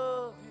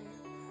love you.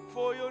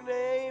 For your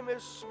name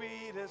is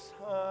sweet as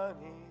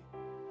honey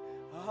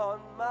on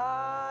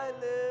my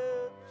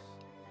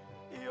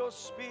lips. Your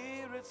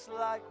spirit's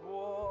like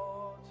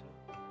water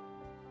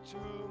to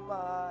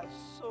my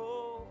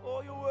soul.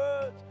 Oh, your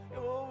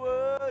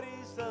word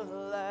is a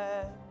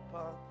lamp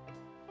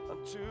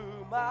unto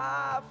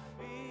my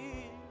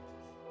feet.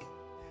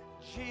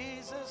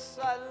 Jesus,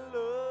 I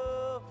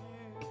love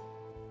you.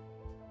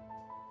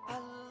 I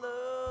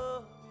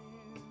love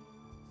you.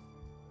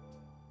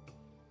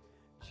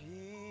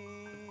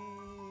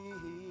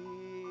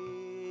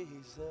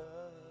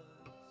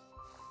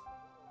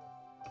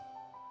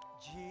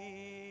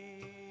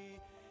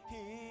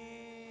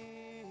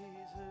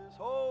 Jesus,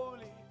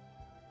 holy,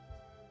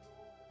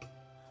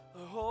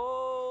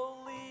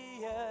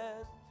 holy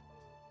and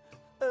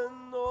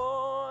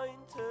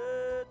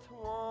anointed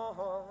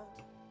one.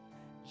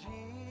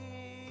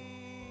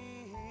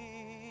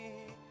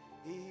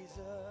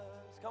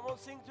 Jesus, come on,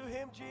 sing to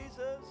him,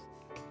 Jesus.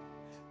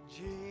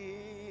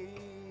 Jesus,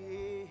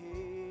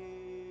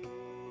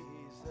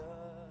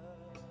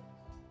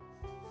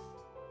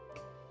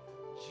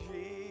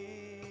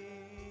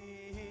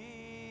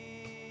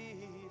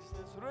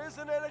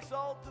 risen and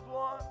exalted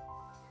one,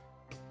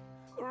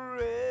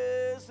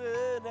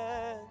 risen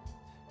and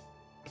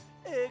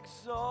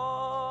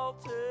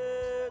exalted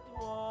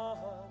one.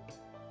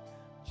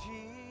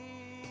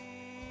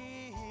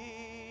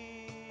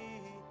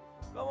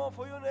 Come on,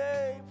 for your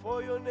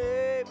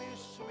name is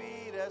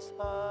sweet as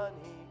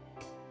honey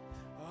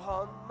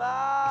on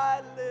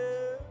my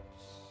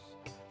lips.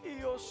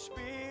 Your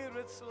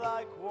spirit's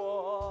like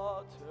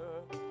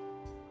water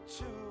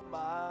to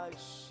my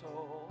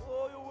soul.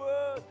 Oh,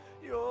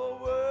 your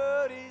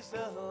word is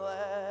a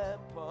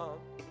lamp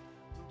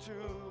unto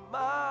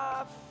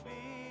my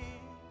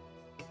feet.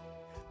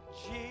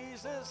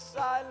 Jesus,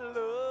 I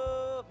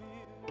love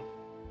you.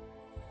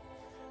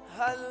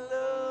 I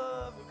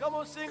love you. Come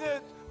on, sing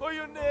it. For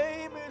your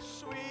name is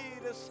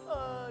sweet as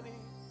honey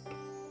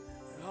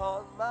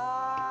on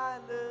my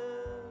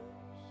lips.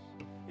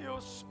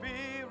 Your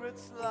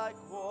spirit's like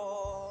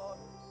water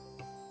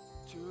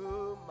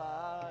to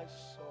my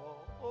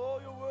soul. Oh,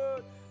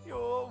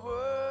 your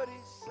word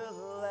is a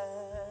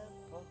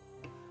lamp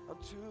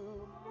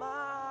unto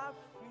my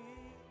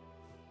feet.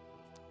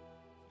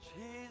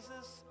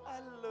 Jesus, I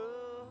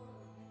love you.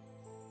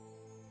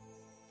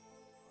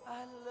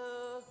 I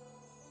love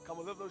you. Come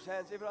on, lift those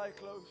hands, every eye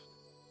closed.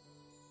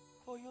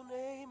 For your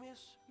name is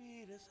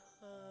sweet as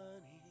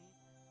honey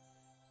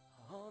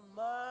on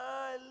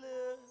my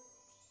lips.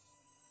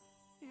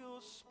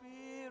 Your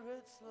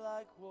spirit's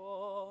like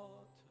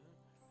water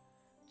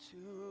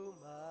to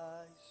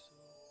my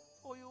soul.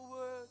 For your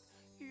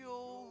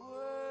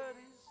word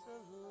is a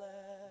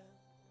lamp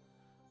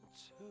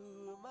to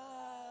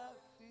my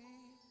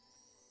feet.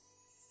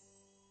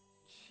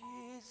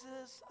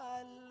 Jesus,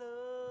 I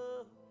love